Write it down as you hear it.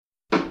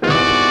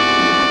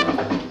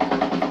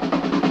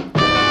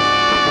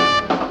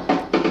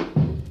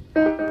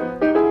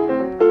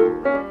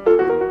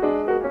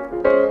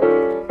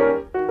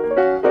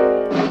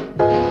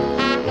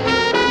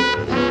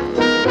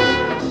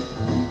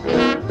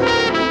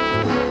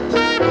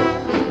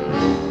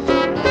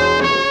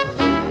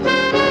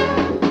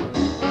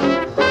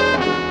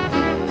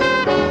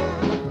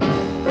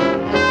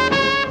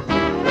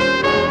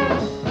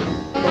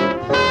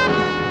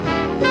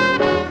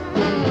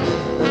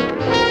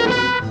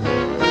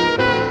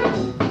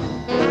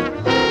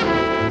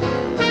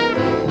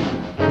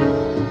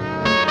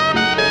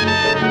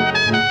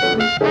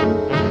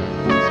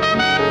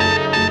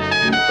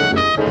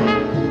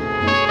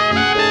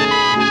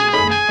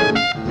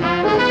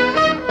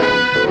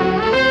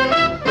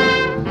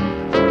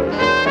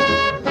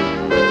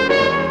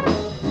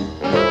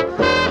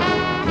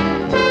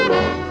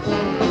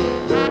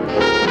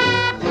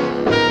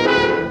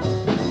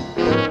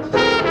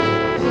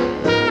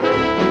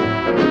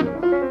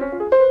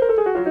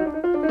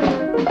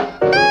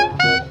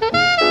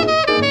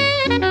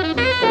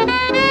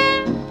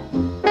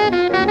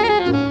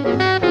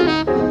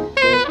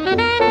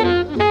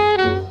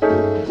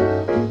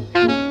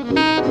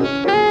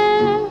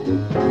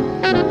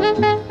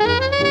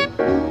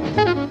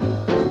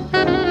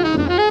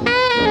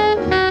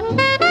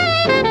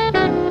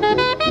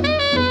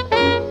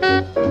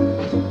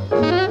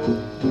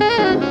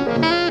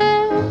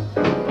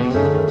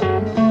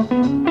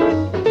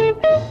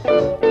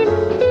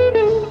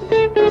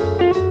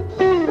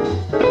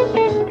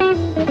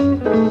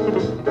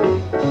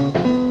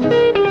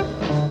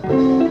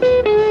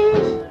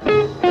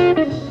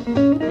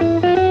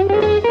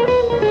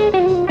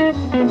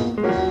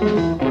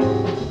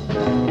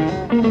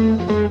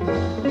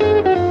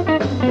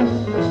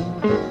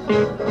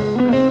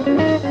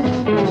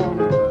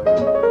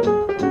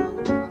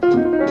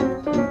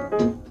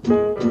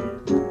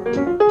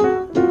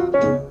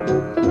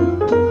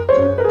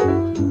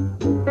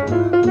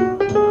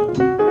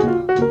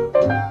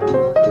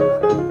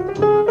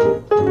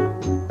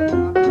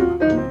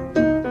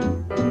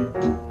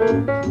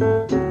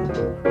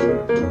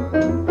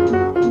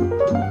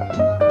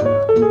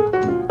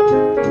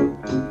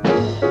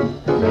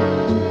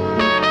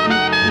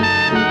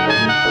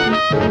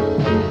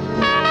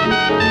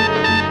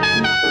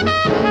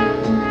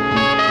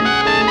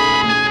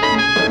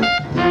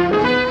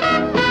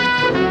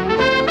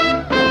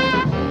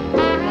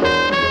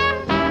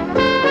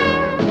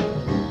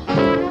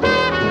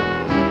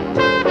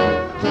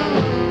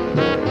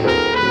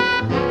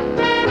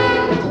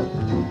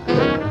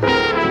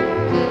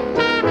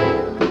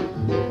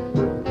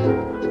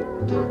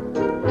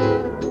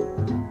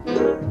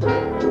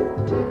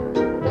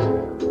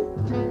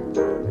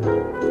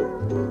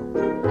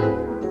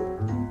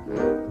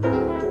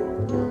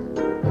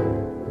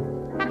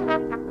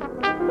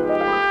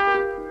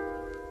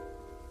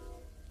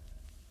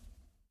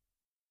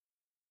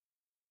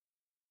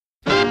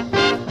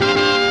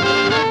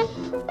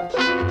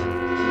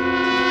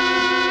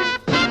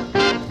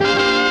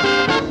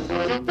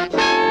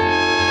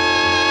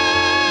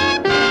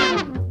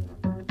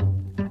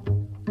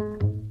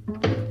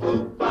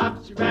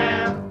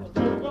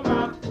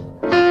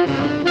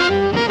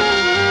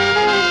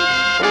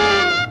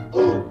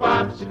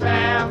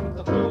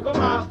I took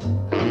 'em out.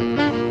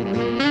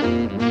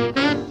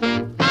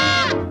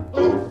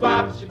 Ooh,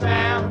 bop,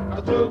 shabam,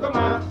 I took 'em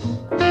out.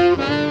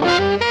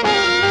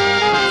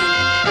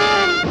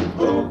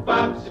 Ooh,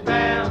 bop,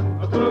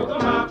 shabam, I took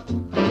 'em out.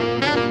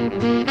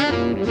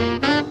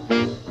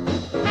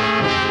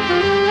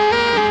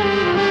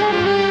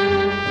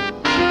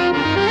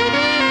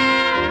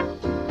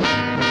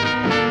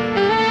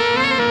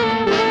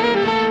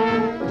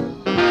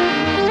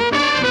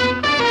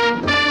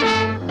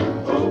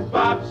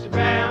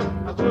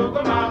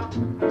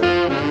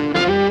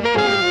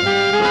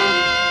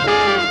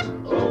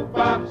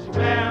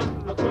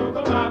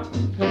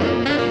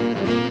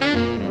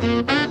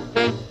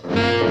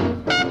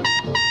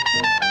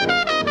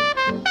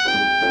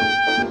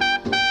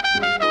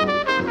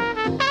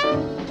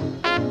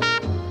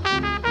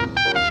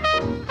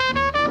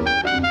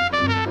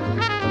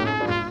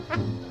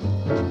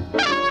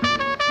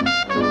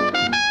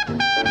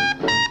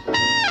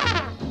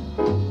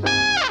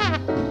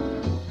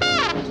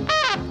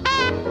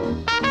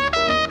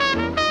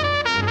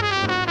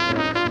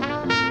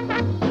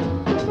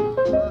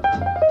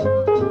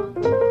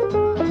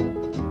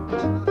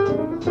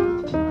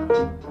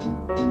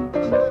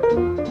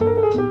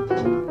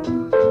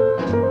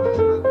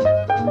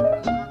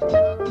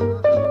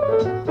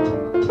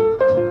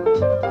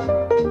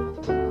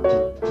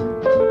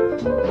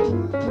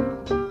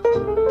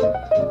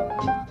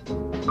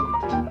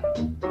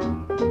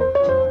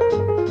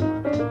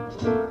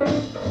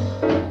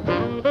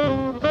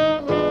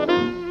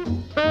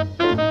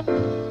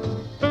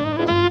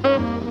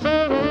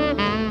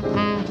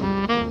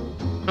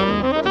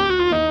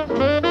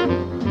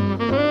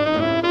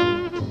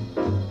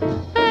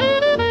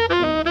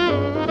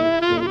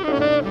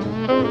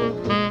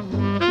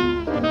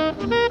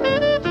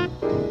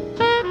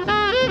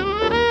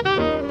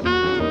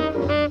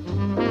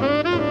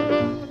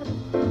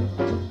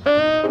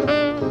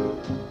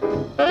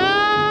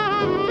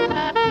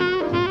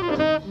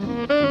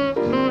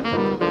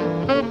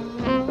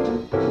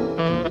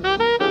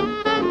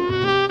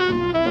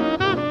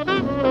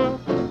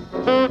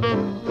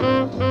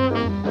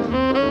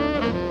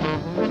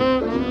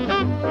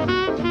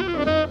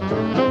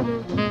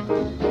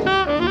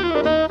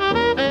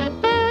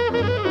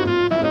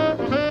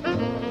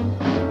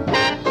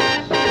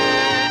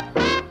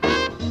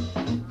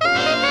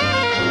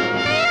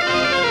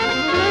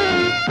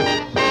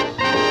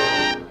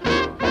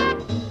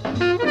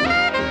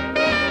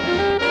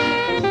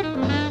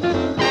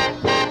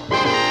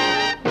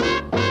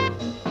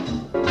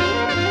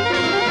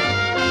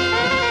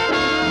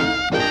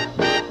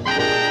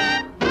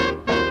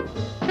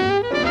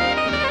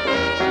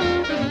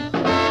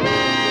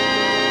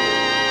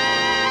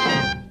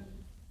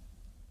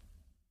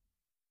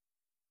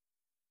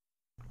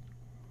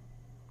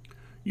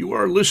 You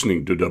are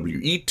listening to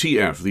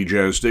WETF, the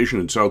jazz station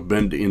in South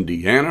Bend,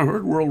 Indiana,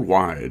 heard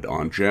worldwide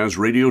on Jazz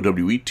Radio,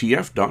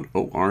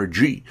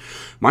 WETF.org.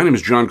 My name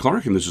is John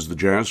Clarke, and this is the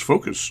Jazz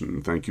Focus,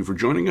 and thank you for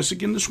joining us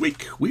again this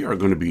week. We are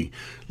going to be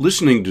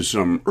listening to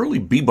some early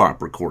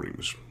bebop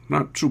recordings.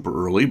 Not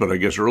super early, but I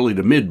guess early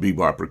to mid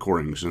bebop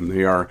recordings, and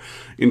they are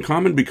in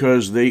common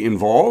because they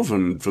involve,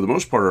 and for the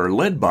most part are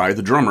led by,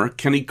 the drummer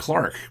Kenny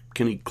Clarke.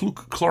 Kenny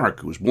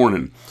Clarke, who was born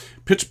in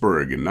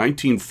Pittsburgh in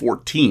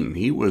 1914.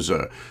 He was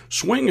a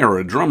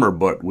swing-era drummer,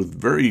 but with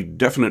very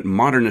definite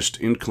modernist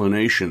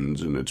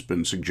inclinations, and it's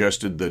been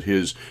suggested that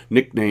his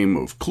nickname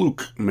of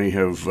Clarke may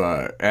have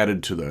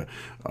added to the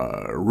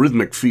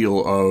rhythmic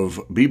feel of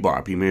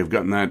bebop. He may have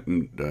gotten that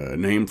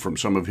name from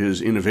some of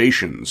his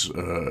innovations,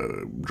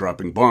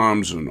 dropping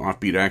bombs and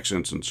offbeat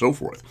accents and so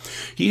forth.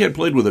 He had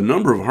played with a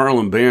number of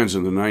Harlem bands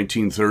in the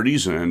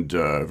 1930s and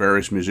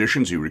various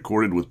musicians. He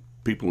recorded with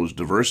people as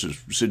diverse as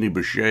Sidney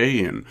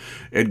Bechet and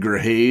Edgar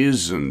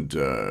Hayes, and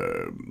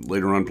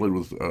later on played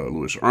with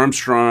Louis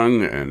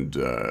Armstrong and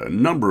a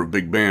number of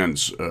big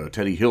bands.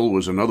 Teddy Hill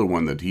was another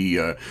one that he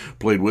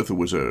played with. It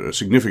was a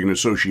significant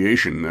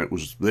association that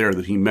was there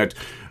that he met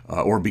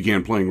or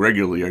began playing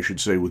regularly, I should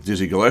say, with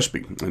Dizzy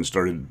Gillespie, and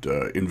started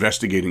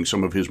investigating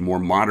some of his more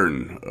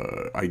modern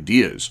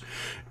ideas.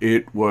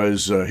 It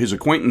was his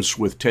acquaintance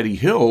with Teddy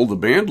Hill, the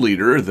band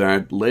leader,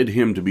 that led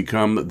him to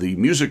become the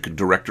music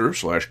director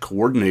 /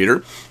 coordinator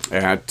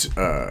at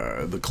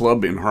the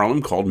club in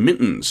Harlem called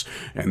Minton's,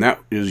 and that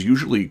is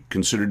usually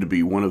considered to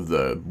be one of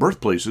the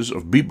birthplaces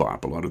of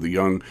bebop. A lot of the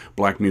young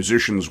black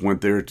musicians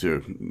went there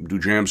to do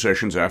jam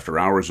sessions after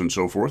hours and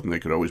so forth, and they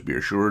could always be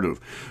assured of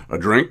a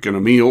drink and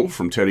a meal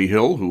from Teddy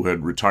Hill, who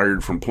had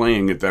retired from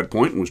playing at that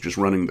point and was just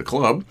running the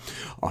club,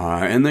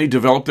 and they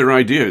developed their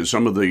ideas.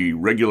 Some of the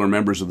regular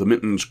members of the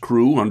Minton's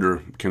crew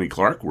under Kenny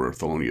Clarke were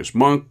Thelonious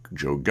Monk,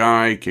 Joe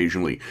Guy,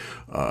 occasionally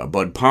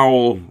Bud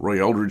Powell, Roy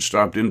Eldridge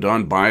stopped in,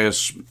 Don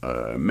Bias,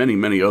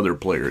 many other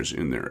players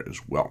in there as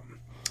well.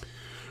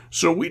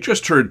 So we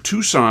just heard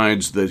two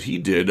sides that he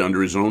did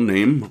under his own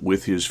name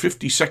with his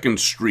 52nd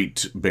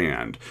Street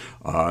Band.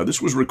 This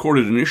was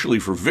recorded initially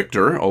for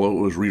Victor, although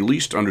it was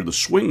released under the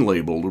Swing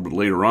label a little bit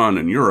later on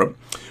in Europe.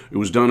 It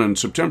was done on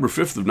September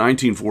 5th of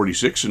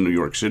 1946 in New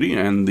York City,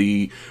 and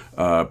the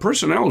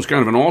personnel is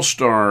kind of an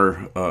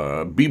all-star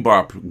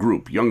bebop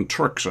group, Young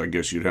Turks, I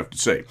guess you'd have to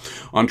say.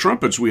 On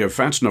trumpets, we have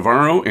Fats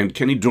Navarro and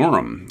Kenny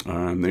Dorham,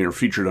 and they are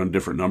featured on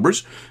different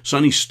numbers.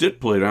 Sonny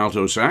Stitt played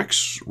alto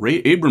sax.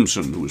 Ray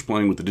Abramson, who was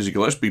playing with the Dizzy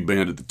Gillespie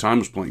Band at the time,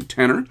 was playing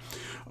tenor.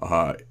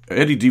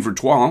 Eddie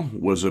DeVertois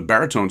was a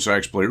baritone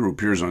sax player who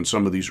appears on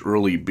some of these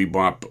early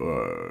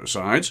bebop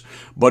sides.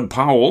 Bud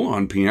Powell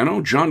on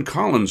piano, John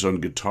Collins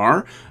on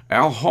guitar,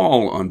 Al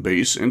Hall on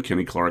bass, and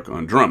Kenny Clarke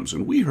on drums.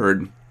 And we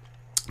heard,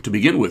 to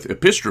begin with,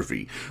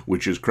 Epistrophe,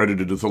 which is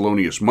credited to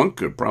Thelonious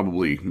Monk.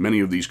 Probably many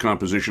of these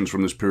compositions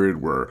from this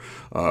period were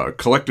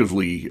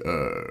collectively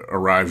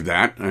arrived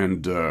at,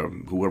 and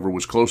whoever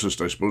was closest,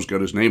 I suppose,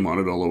 got his name on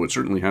it, although it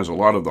certainly has a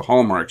lot of the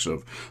hallmarks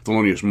of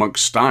Thelonious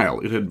Monk's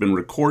style. It had been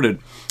recorded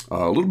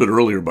a little bit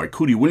earlier by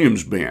Cootie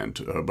Williams'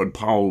 band. Bud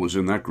Powell was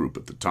in that group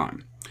at the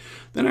time.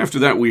 Then after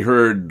that, we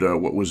heard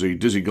what was a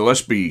Dizzy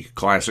Gillespie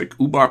classic,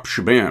 Oobop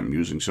Shabam,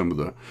 using some of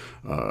the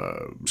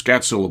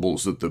scat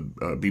syllables that the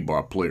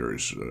bebop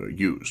players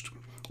used.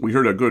 We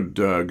heard a good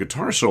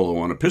guitar solo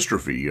on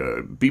Epistrophe.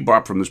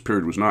 Bebop from this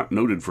period was not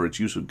noted for its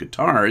use of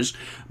guitars,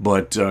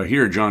 but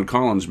here John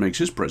Collins makes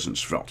his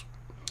presence felt.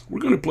 We're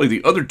going to play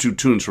the other two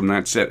tunes from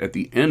that set at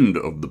the end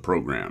of the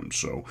program,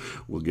 so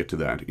we'll get to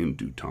that in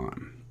due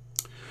time.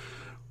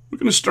 We're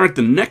going to start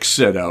the next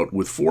set out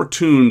with four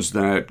tunes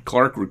that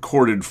Clarke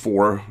recorded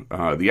for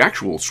the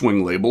actual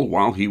Swing label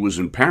while he was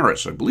in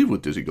Paris, I believe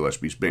with Dizzy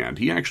Gillespie's band.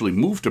 He actually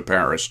moved to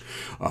Paris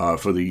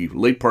for the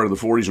late part of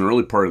the 40s and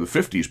early part of the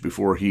 50s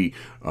before he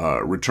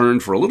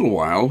returned for a little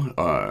while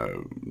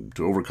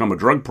to overcome a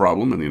drug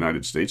problem in the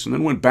United States, and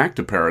then went back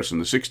to Paris in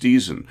the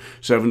 60s and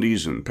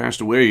 70s and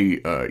passed away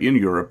in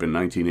Europe in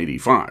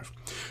 1985.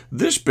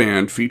 This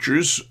band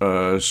features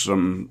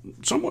some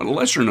somewhat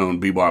lesser-known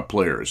bebop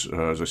players.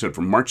 As I said,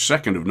 from March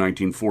 2nd of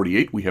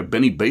 1948, we have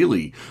Benny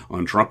Bailey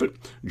on trumpet,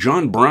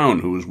 John Brown,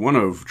 who is one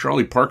of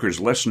Charlie Parker's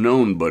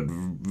less-known but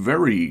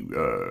very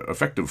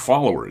effective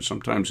followers.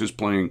 Sometimes his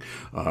playing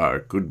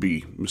could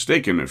be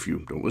mistaken if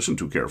you don't listen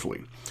too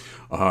carefully.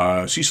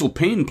 Cecil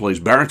Payne plays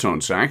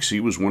baritone sax. He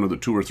was one of the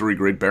two or three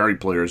great bari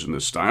players in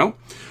this style.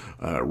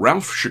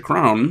 Ralph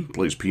Chacroun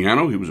plays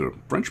piano. He was a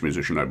French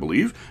musician, I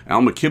believe.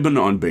 Al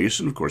McKibben on bass,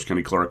 and of course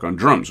Kenny Clarke on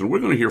drums. And we're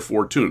going to hear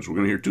four tunes. We're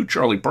going to hear two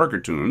Charlie Parker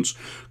tunes,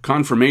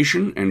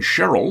 Confirmation and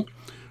Cheryl,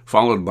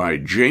 followed by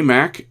J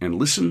Mac and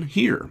Listen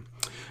Here.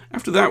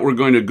 After that, we're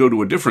going to go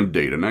to a different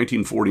date, a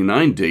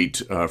 1949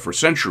 date for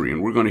Century,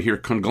 and we're going to hear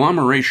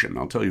Conglomeration.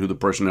 I'll tell you who the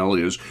personnel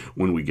is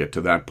when we get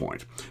to that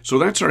point. So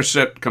that's our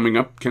set coming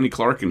up. Kenny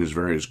Clarke and his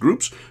various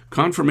groups,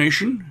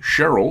 Confirmation,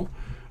 Cheryl,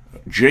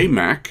 J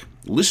Mac,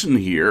 Listen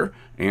Here,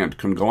 and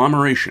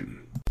Conglomeration.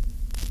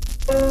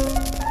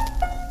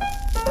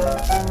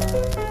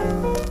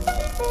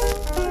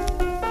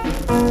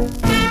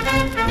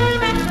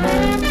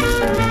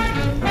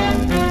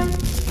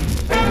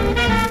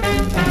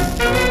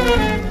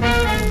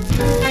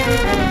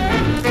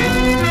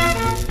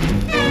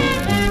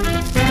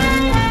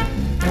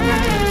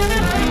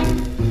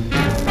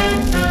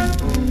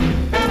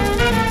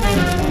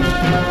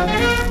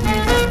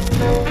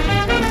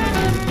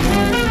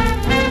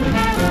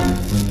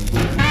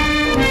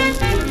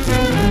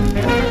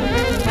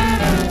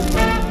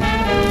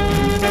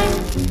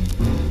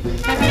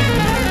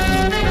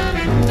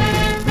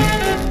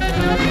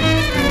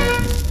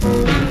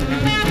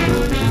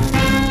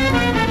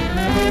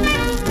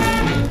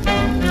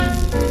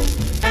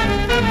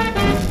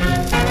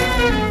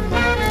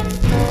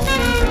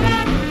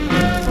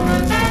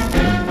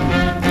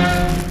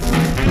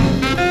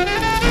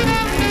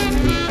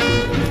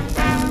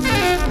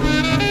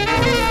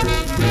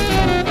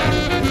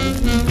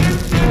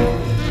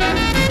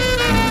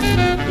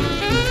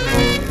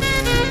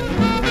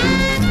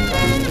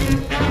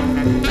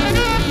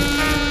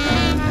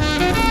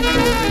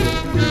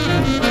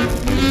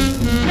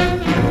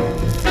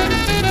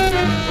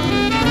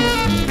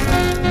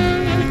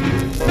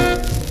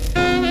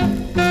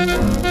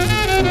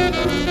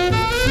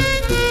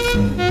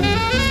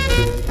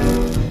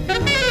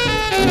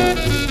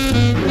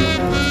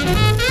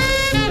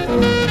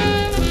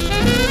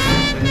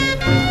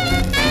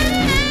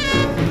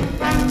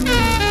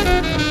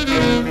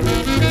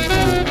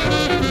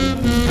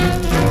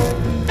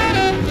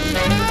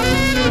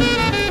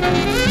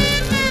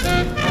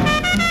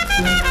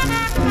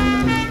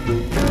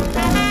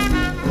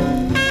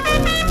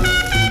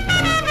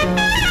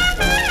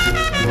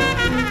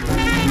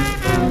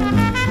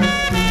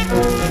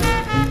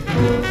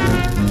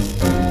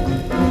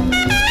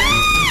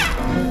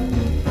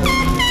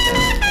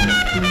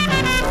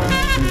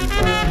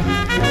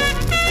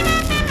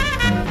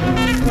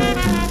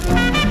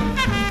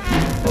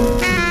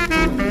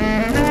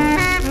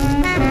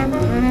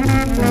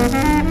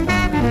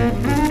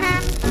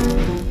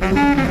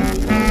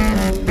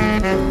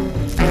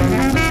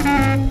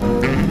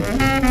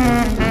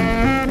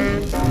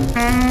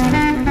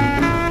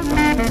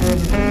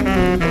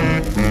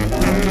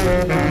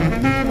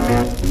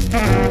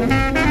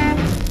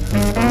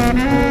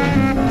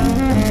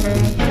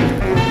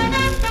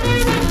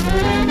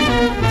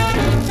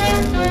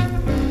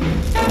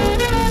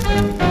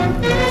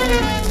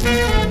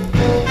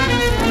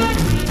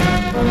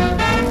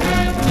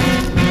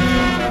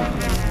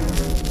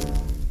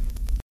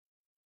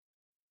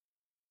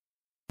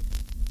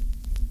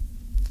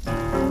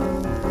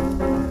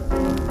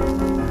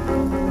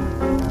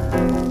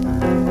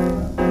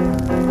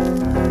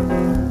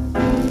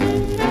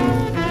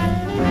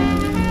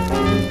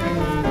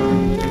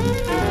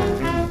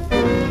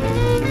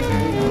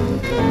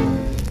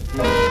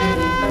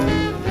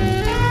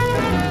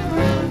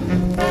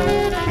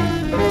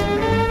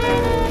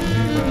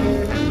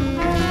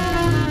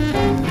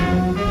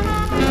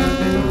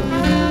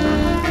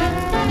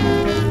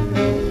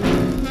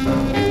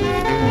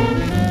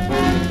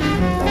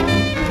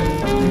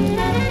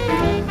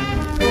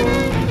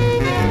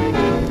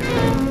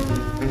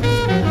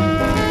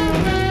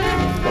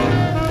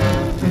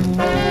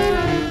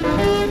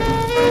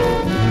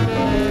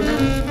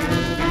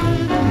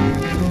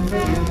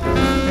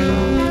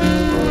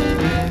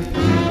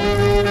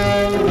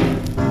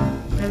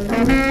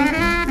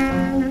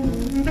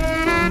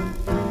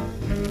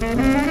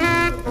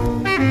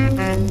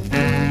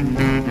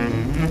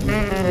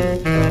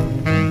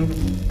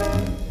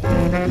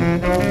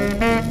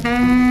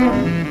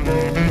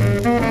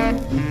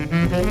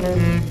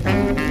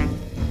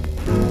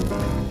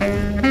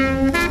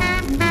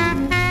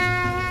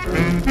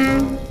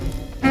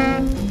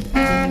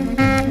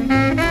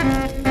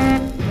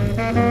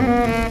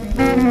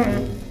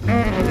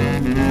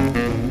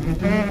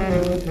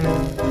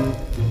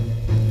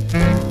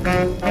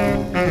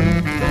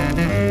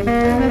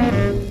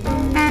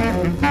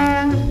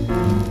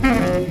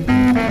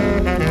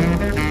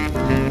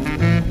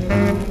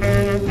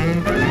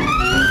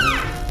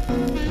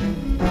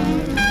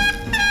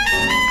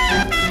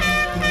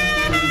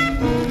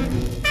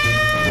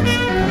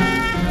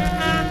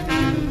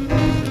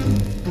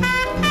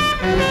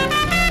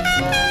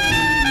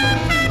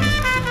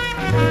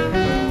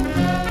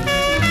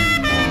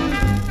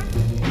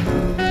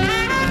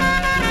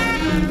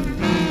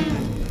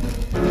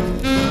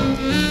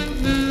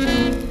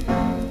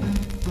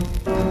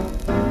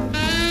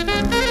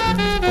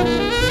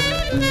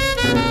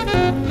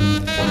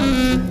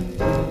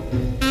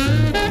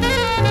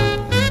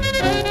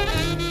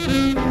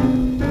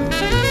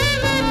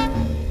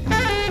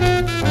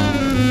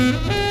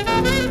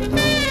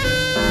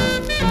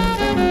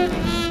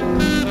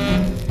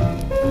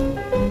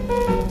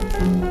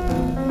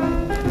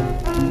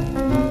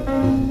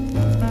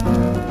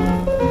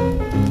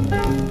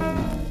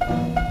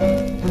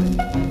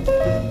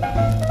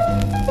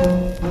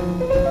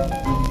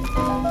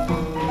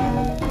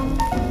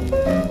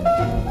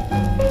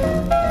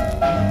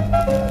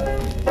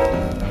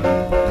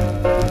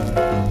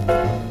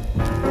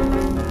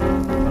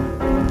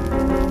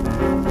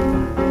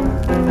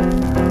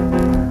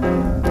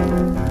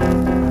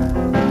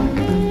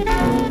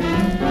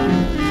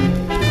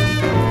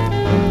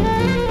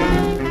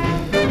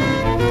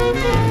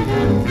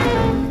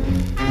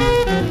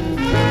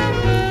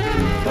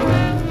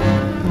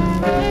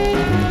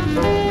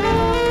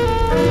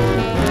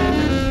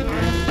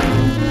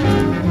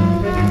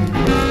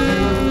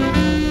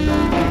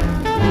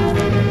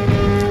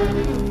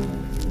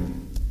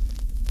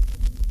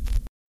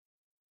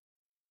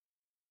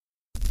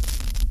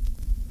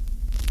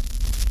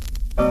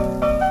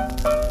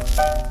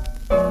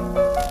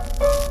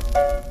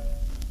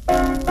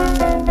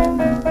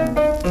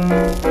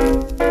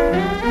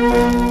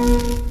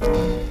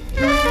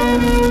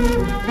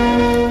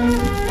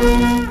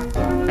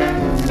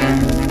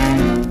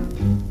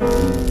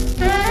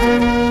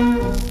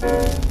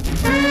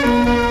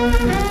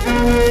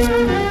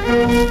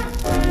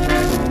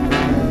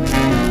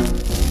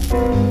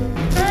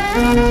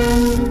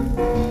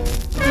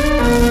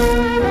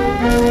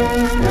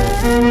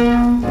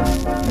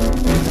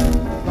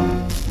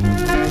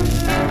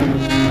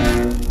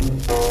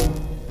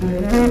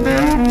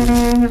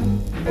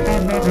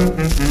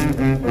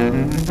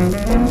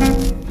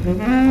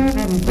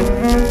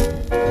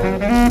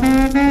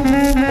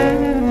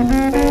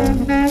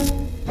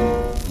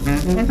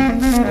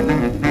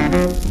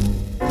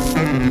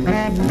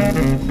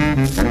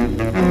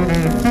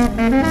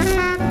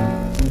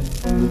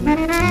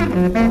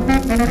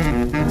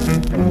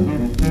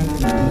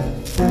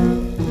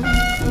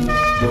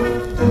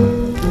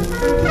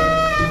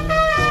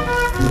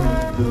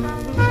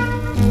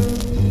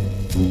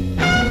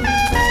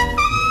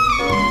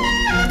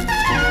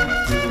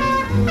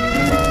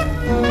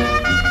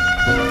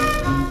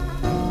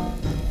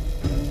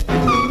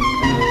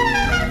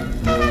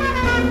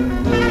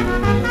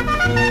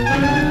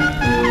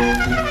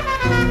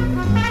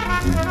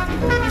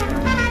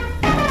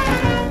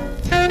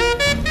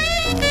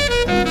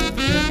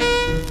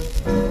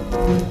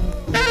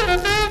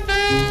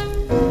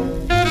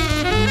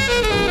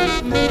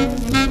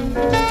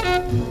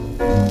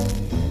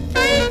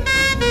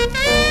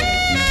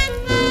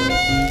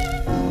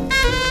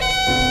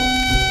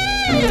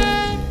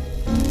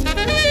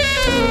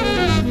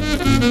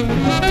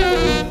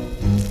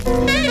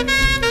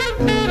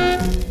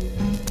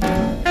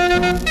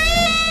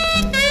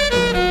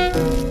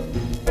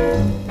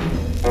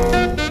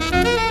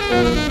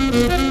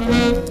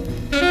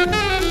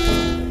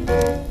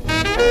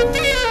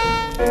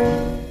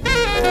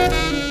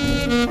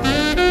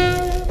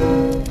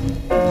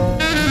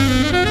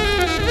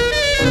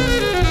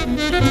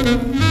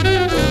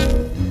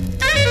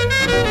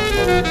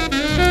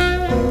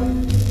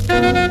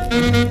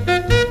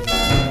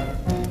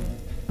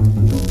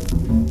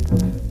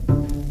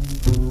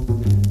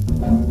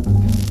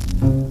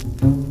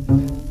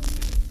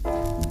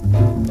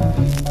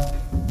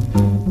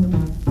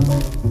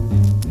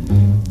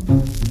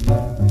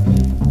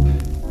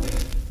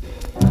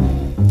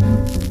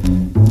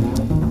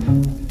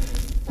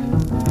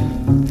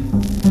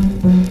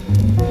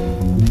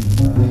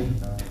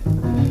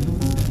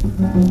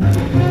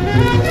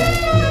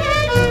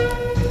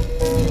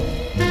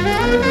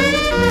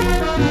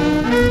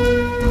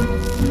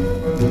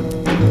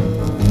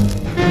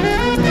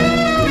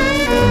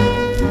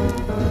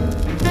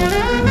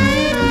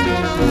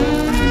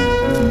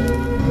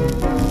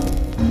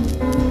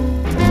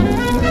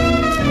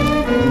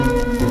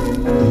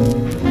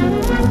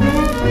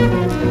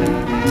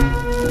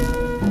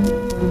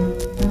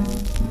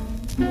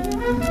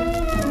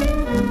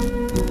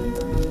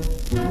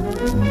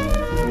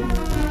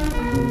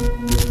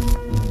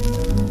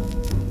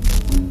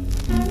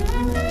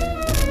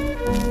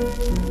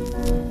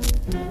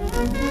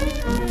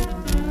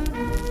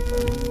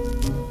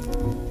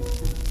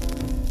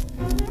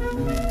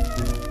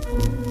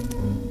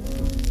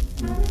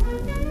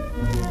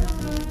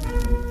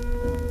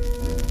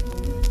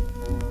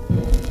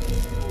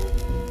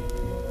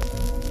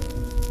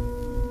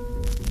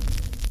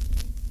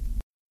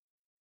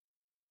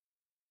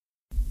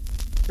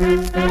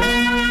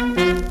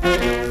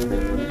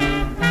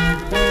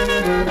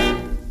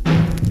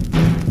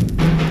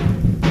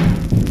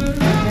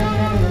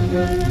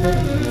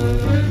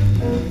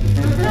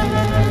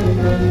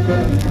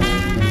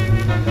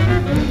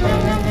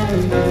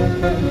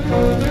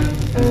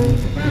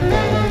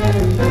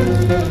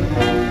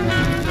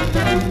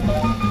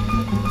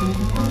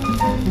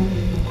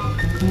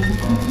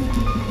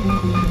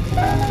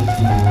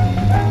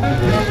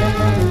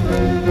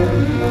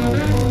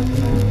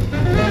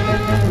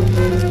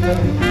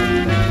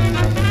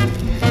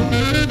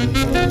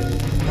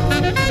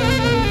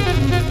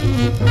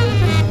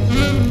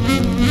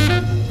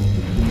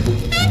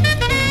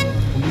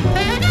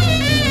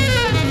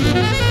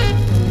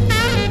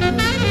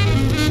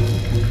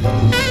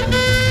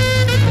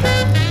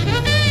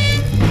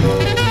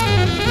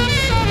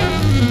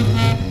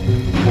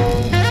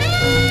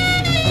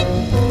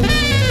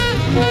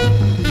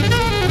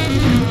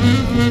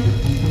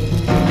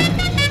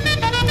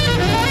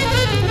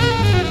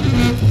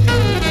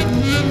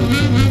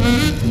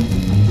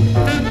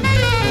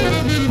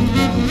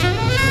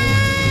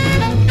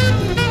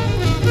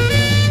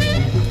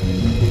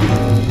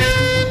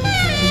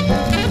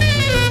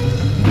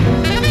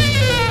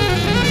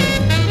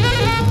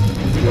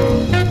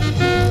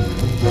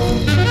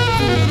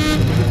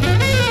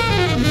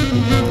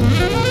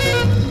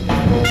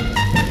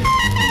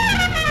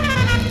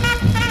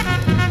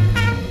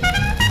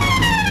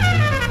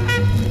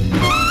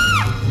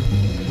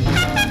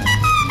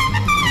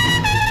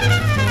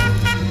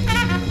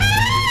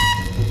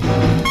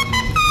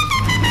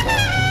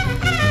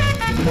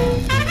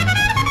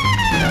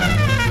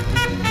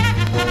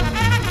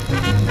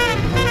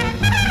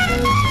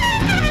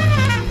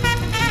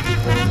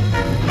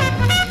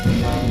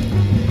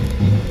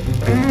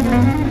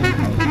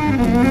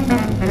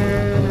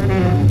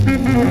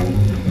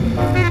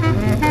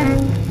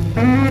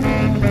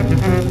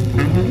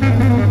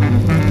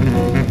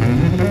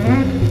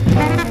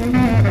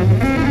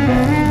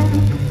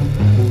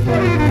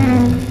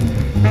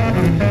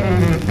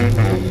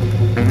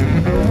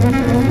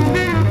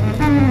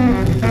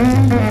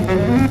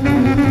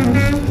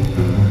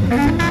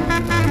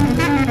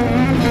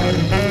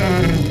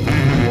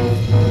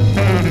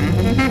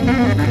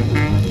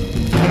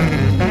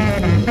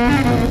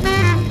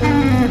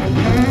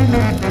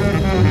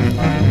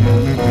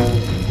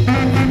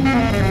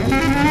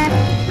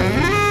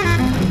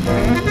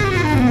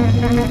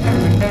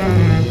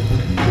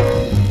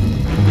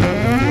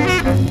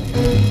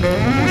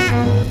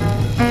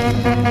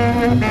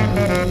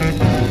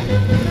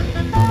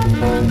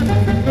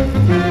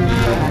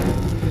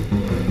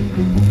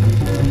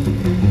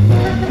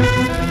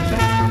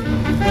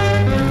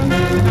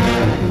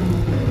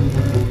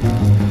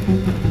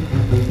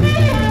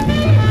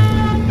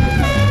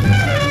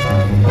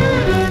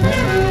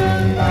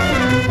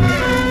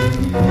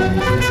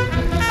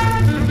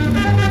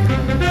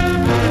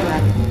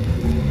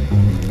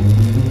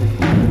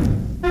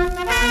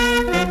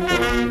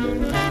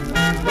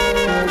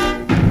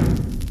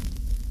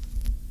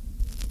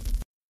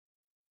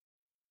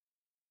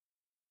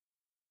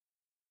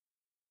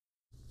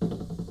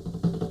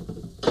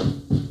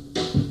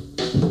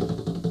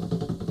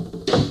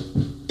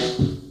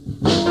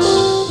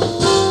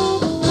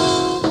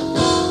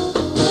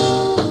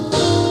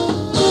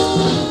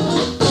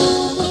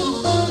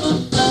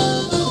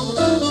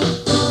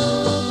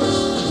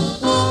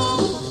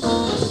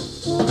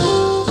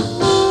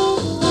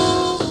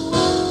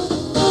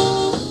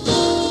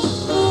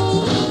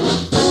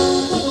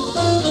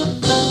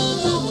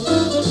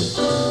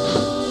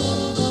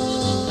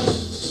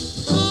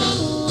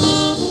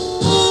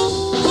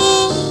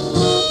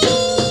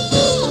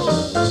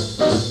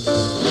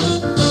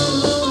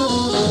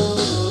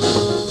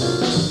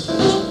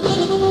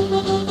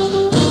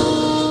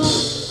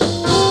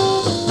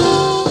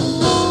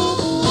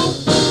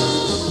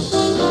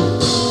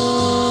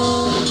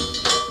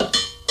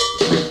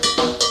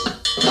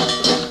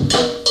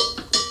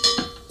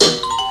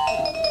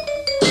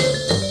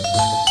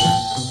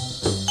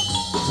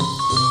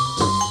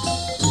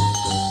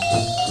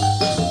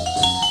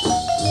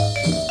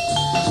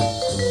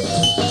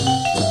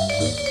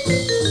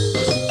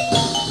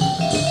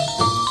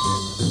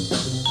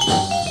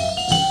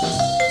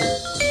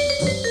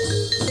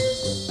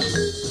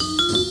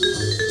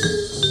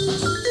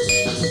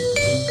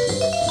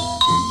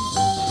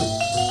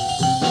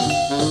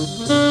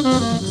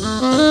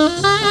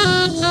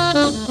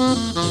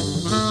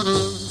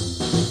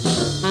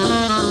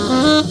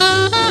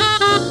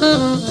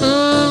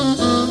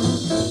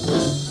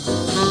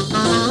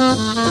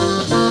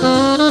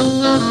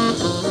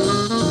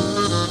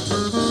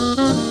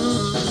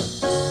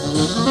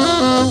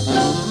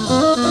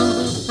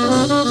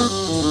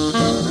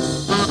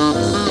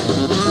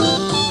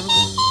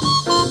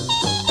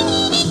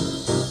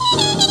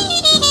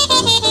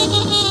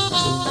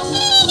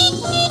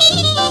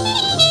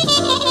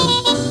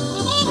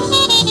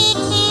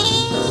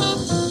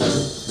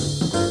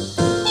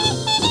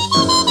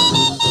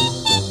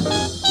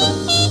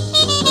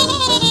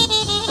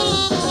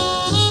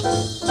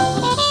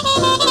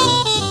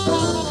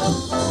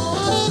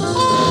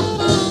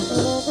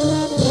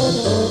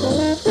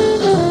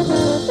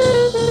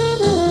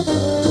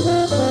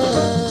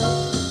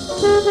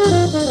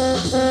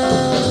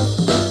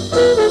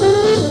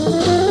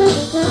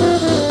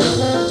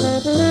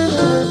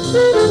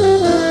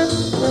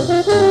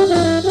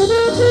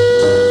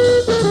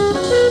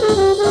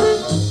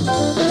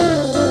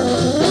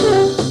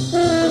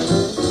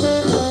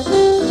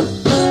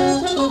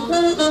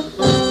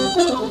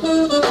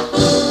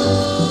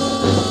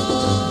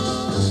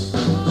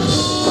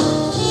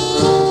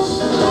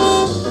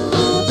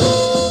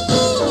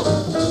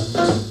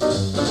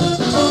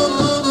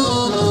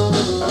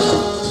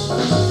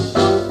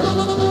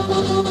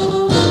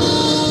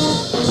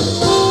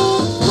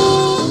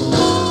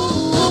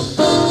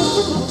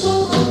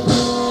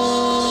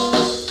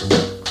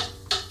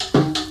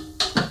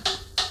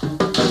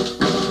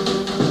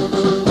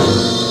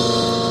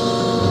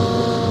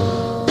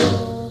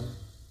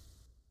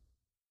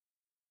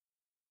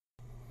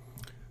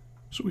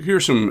 So we hear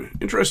some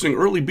interesting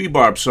early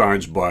bebop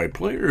sides by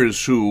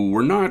players who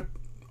were not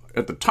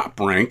at the top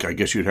rank, I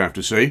guess you'd have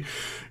to say,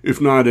 if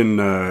not in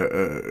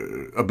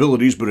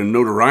abilities, but in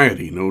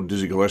notoriety. No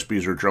Dizzy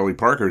Gillespie's or Charlie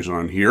Parker's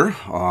on here,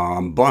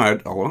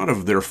 but a lot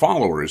of their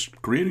followers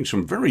creating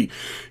some very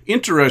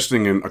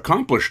interesting and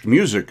accomplished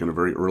music in a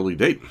very early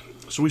date.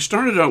 So we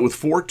started out with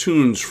 4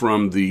 tunes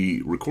from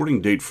the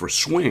recording date for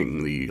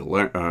Swing, the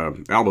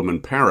album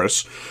in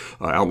Paris,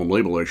 album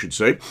label I should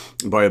say,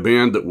 by a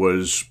band that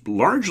was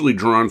largely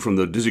drawn from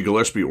the Dizzy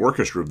Gillespie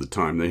Orchestra of the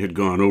time. They had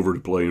gone over to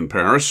play in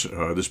Paris,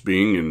 this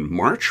being in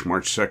March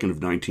 2nd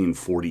of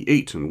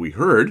 1948, and we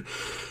heard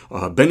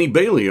Benny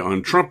Bailey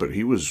on trumpet.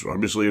 He was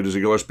obviously a Dizzy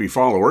Gillespie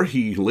follower.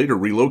 He later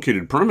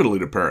relocated permanently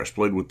to Paris,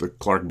 played with the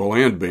Clarke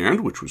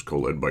Band, which was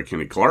co-led by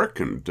Kenny Clarke,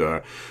 and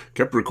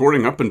kept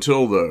recording up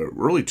until the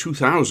early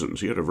 2000s.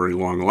 He had a very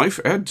long life,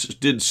 as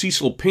did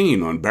Cecil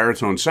Payne on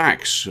baritone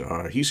sax.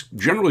 He's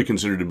generally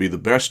considered to be the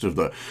best of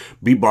the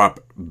bebop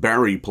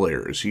bari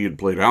players. He had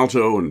played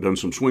alto and done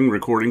some swing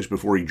recordings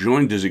before he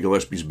joined Dizzy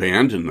Gillespie's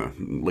band in the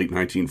late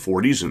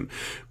 1940s and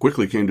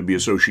quickly came to be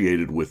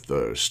associated with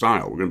the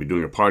style. We're going to be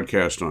doing a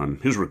podcast on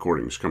his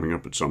recordings coming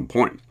up at some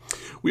point.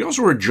 We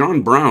also heard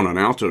John Brown on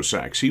alto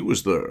sax. He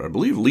was the, I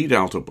believe, lead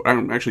alto.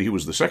 Actually, he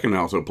was the second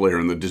alto player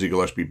in the Dizzy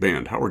Gillespie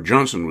band. Howard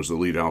Johnson was the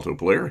lead alto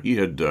player. He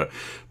had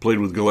played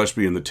with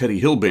Gillespie in the Teddy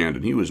Hill band,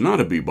 and he was not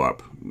a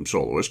bebop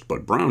soloist,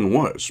 but Brown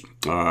was.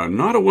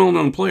 Not a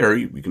well-known player.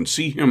 You can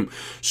see him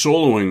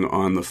soloing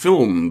on the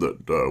film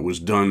that was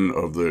done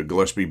of the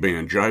Gillespie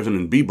band, Jivin'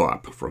 and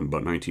Bebop, from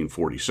about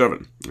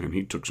 1947. And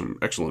he took some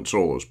excellent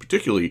solos,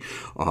 particularly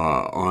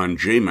on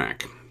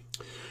J-Mac.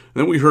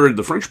 Then we heard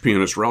the French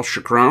pianist Ralph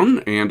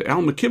Chacroun and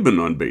Al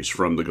McKibben on bass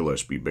from the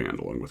Gillespie band,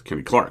 along with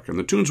Kenny Clarke. And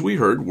the tunes we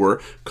heard were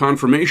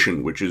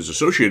Confirmation, which is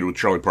associated with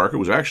Charlie Parker,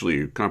 was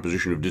actually a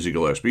composition of Dizzy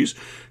Gillespie's.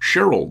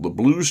 Cheryl, the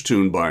blues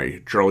tune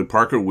by Charlie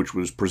Parker, which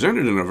was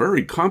presented in a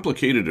very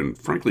complicated and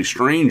frankly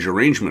strange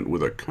arrangement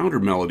with a counter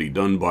melody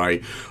done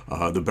by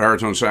the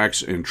baritone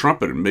sax and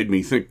trumpet. It made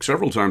me think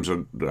several times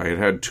that I had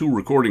had 2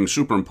 recordings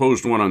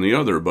superimposed one on the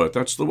other, but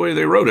that's the way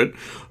they wrote it.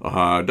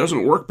 It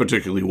doesn't work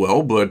particularly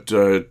well, but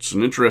it's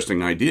an interesting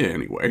idea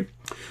anyway.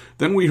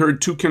 Then we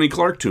heard 2 Kenny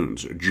Clarke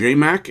tunes,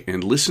 J-Mac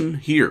and Listen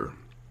Here.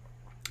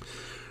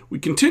 We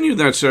continued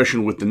that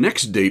session with the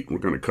next date we're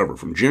going to cover,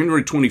 from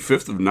January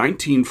 25th of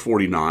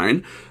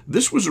 1949.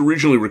 This was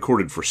originally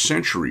recorded for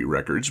Century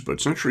Records,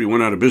 but Century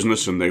went out of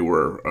business and they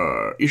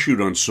were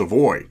issued on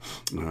Savoy.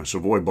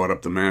 Savoy bought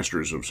up the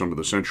masters of some of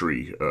the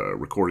Century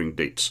recording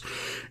dates.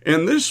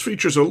 And this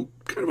features a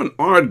kind of an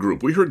odd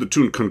group. We heard the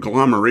tune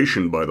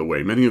Conglomeration, by the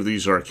way. Many of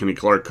these are Kenny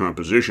Clarke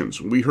compositions.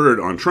 We heard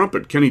on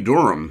trumpet Kenny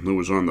Dorham, who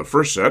was on the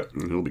first set,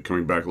 and he'll be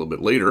coming back a little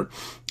bit later.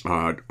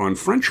 On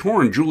French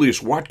horn,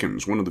 Julius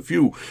Watkins, one of the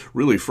few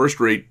really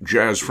first-rate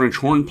jazz French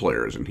horn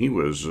players, and he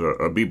was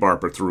a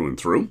bebopper through and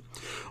through.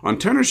 On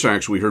tenor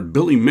sax, we heard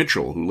Billy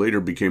Mitchell, who later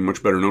became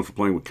much better known for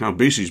playing with Count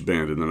Basie's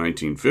band in the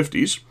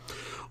 1950s.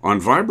 On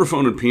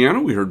vibraphone and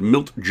piano, we heard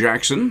Milt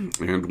Jackson,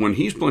 and when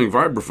he's playing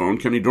vibraphone,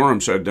 Kenny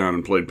Dorham sat down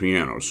and played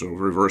piano, so a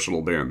very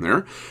versatile band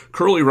there.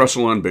 Curly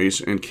Russell on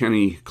bass, and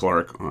Kenny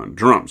Clarke on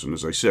drums. And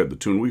as I said, the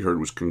tune we heard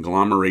was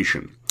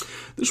Conglomeration.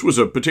 This was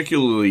a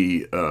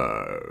particularly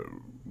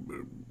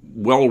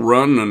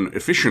well-run and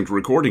efficient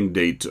recording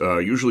date.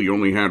 Usually you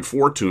only had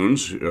 4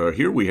 tunes.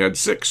 Here we had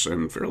 6,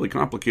 and fairly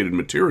complicated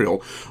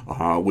material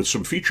with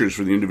some features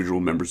for the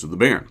individual members of the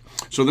band.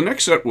 So the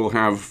next set will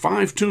have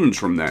 5 tunes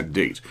from that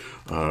date.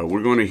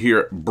 We're going to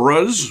hear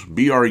Bruz,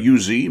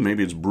 B-R-U-Z,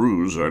 maybe it's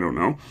Bruise, I don't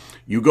know.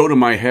 You Go to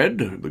My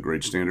Head, the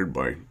great standard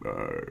by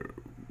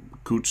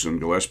Coots and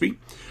Gillespie.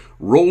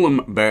 Roll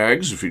 'em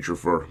Bags, a feature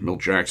for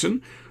Milt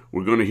Jackson.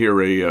 We're going to hear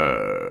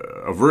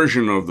a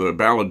version of the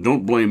ballad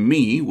Don't Blame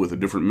Me with a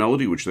different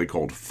melody, which they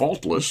called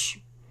Faultless.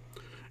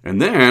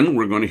 And then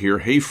we're going to hear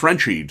Hey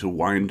Frenchie to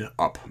wind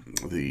up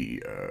the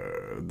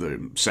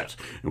set.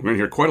 And we're going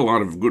to hear quite a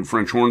lot of good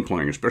French horn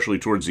playing, especially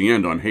towards the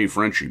end on Hey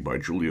Frenchie by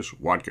Julius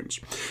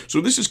Watkins.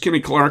 So this is Kenny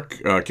Clarke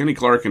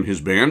and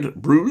his band.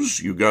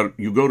 Bruise, You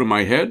Go to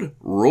My Head,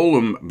 Roll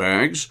 'em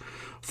Bags,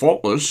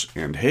 Faultless,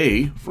 and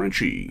Hey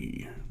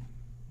Frenchie.